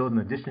the bills in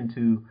addition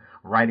to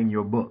writing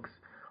your books.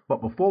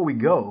 But before we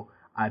go,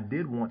 I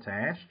did want to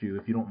ask you,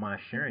 if you don't mind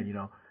sharing,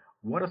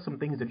 what are some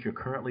things that you're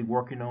currently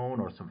working on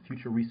or some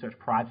future research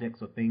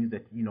projects or things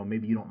that,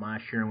 maybe you don't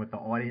mind sharing with the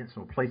audience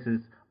or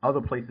other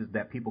places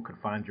that people could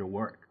find your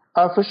work?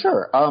 For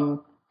sure.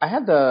 I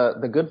had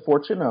the good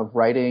fortune of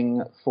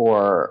writing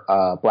for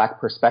Black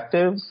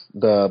Perspectives,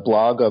 the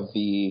blog of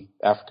the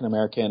African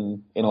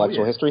American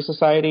Intellectual History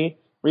Society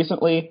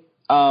recently.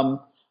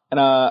 And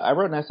I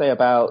wrote an essay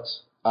about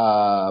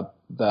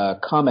the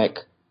comic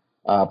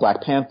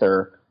Black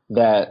Panther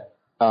that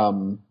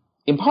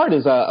in part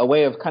is a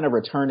way of kind of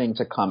returning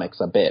to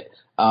comics a bit.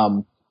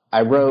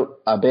 I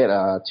wrote a bit,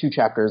 2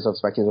 chapters of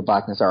Speculative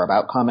Blackness are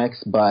about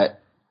comics, but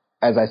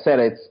as I said,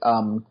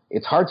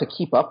 it's hard to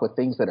keep up with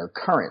things that are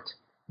current,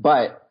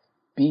 but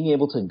being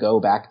able to go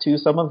back to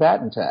some of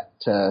that and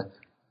to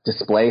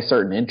display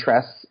certain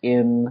interests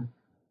in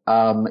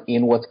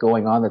what's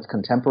going on that's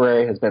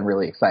contemporary has been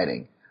really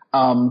exciting.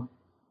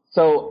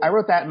 So I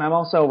wrote that, and I'm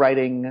also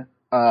writing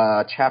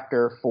a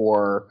chapter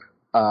for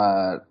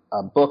a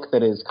book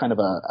that is kind of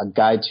a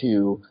guide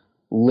to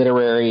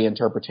literary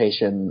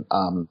interpretation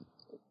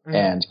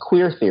and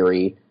queer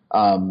theory.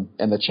 And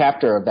the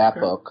chapter of that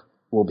book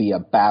will be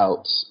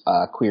about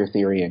queer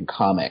theory and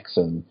comics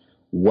and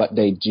what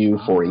they do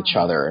for each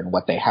other and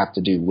what they have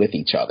to do with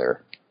each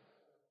other.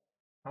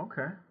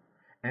 Okay.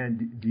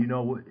 And do you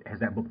know, has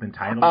that book been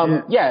titled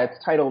yet? Yeah,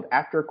 it's titled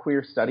After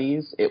Queer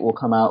Studies. It will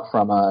come out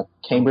from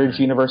Cambridge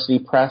University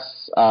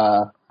Press.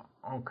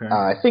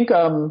 I think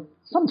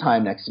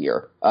sometime next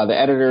year. The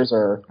editors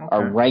are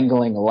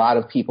wrangling a lot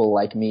of people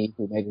like me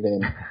who made it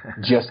in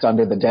just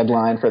under the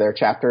deadline for their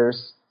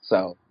chapters.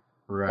 So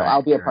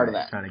I'll be a part of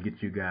that. Trying to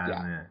get you guys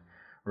in.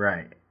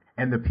 Right.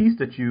 And the piece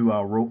that you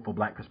wrote for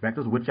Black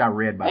Perspectives, which I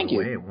read, by the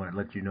way, I want to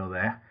let you know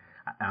that.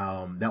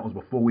 That was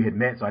before we had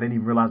met, so I didn't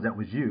even realize that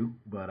was you.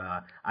 But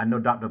I know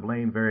Dr.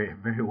 Blaine very,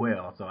 very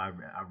well, so I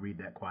read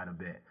that quite a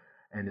bit.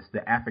 And it's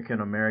the African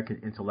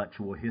American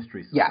Intellectual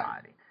History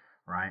Society,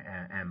 right?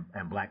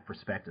 And Black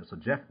Perspectives. So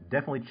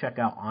definitely check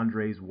out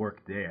Andre's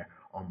work there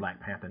on Black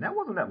Panther. And that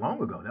wasn't that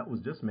long ago. That was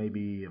just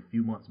maybe a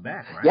few months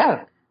back, right?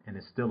 Yeah. And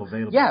it's still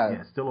available. Yeah,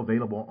 it's still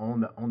available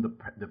on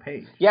the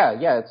page. Yeah,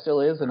 it still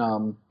is,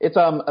 and it's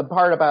a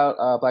part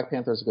about Black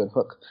Panther is a good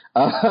hook,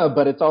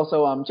 but it's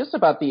also just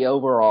about the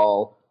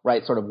overall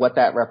sort of what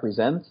that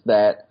represents.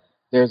 That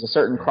there's a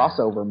certain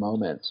crossover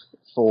moment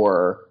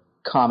for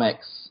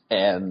comics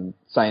and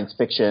science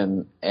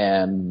fiction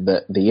and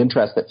the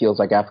interest that feels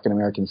like African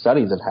American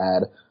studies have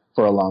had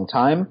for a long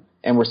time,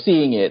 and we're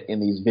seeing it in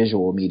these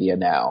visual media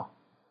now.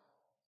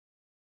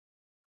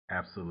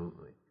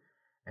 Absolutely.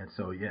 And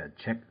so,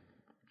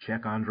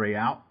 check Andre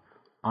out.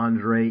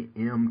 Andre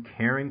M.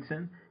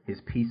 Carrington, his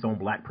piece on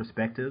Black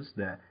Perspectives,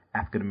 the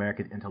African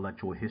American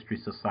Intellectual History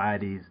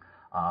Society's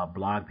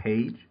blog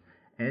page.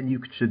 And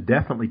you should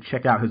definitely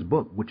check out his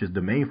book, which is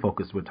the main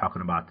focus we're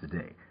talking about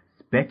today,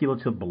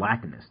 Speculative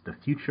Blackness, The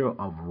Future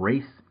of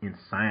Race in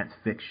Science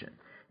Fiction.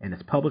 And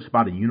it's published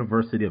by the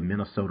University of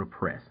Minnesota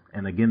Press.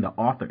 And again, the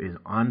author is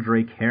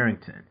Andre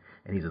Carrington,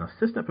 and he's an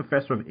assistant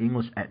professor of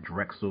English at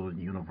Drexel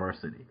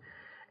University.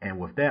 And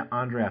with that,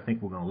 Andre, I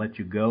think we're going to let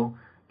you go,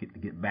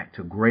 get back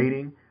to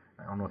grading.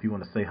 I don't know if you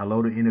want to say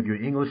hello to any of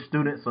your English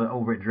students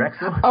over at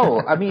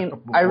Drexel. I mean,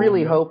 I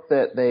really hope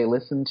that they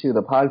listen to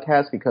the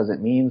podcast because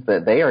it means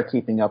that they are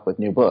keeping up with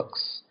new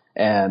books.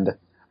 And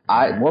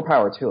more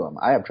power to them.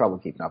 I have trouble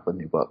keeping up with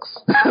new books,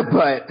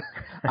 but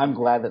I'm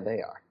glad that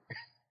they are.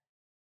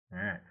 All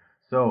right.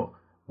 So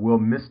will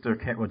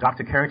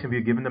Dr. Carrington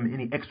be giving them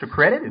any extra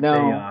credit if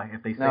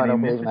they say no, I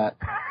don't believe that.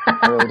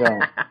 I really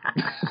don't.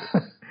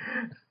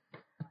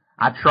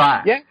 I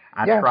tried.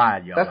 I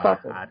tried, y'all. That's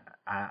awesome.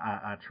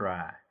 I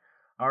tried.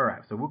 All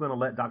right, so we're going to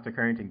let Dr.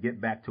 Carrington get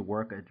back to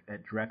work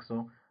at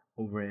Drexel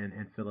over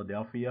in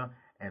Philadelphia.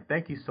 And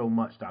thank you so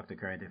much, Dr.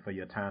 Carrington, for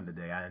your time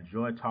today. I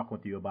enjoyed talking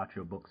with you about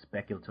your book,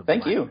 Speculative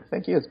Blackness.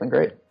 Thank you. It's been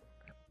great.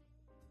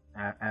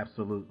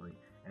 Absolutely.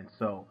 And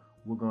so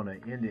we're going to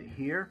end it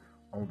here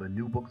on the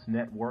New Books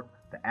Network,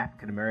 the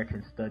African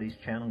American Studies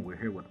channel. We're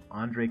here with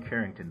Andre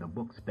Carrington, the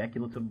book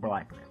Speculative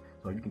Blackness.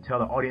 So you can tell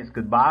the audience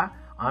goodbye.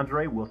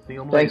 Andre, we'll see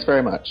you later. Thanks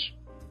very much.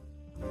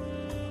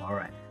 All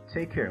right.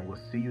 Take care, and we'll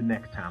see you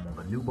next time on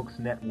the New Books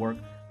Network,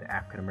 the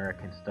African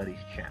American Studies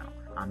channel.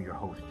 I'm your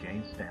host,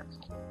 James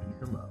Stansel.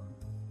 Peace and love.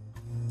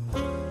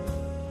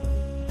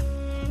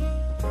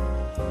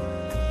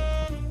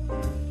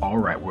 All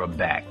right, we're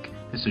back.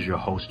 This is your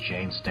host,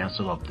 James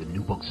Stansel of the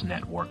New Books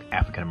Network,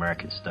 African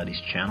American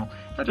Studies channel.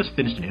 I just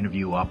finished an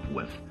interview up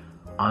with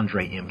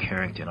Andre M.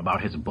 Carrington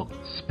about his book,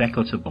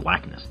 Speculative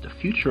Blackness, The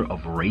Future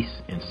of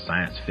Race in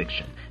Science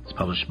Fiction. It's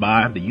published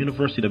by the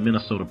University of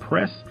Minnesota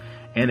Press.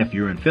 And if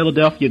you're in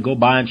Philadelphia, go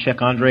by and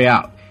check Andre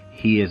out.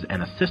 He is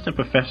an assistant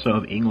professor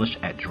of English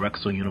at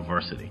Drexel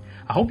University.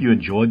 I hope you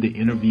enjoyed the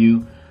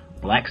interview.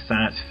 Black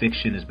science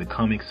fiction is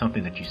becoming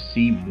something that you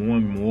see more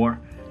and more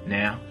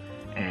now.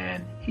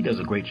 And he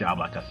does a great job,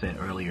 like I said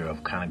earlier,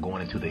 of kind of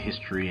going into the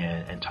history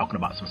and talking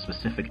about some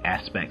specific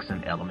aspects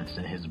and elements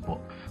in his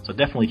book. So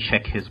definitely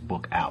check his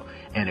book out.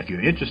 And if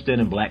you're interested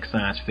in black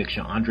science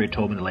fiction, Andre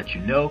told me to let you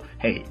know,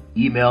 hey,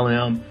 email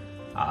him.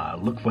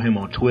 Look for him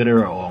on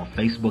Twitter or on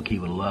Facebook. He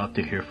would love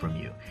to hear from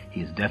you.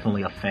 He is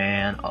definitely a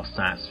fan of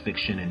science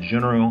fiction in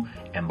general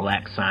and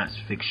black science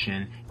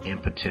fiction in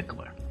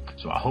particular.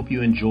 So I hope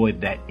you enjoyed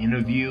that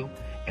interview,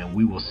 and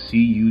we will see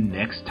you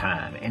next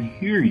time and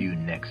hear you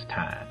next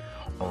time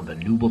on the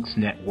New Books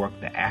Network,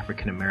 the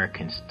African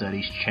American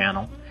Studies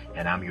channel.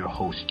 And I'm your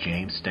host,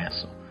 James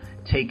Stansel.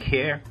 Take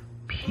care,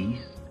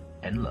 peace,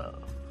 and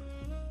love.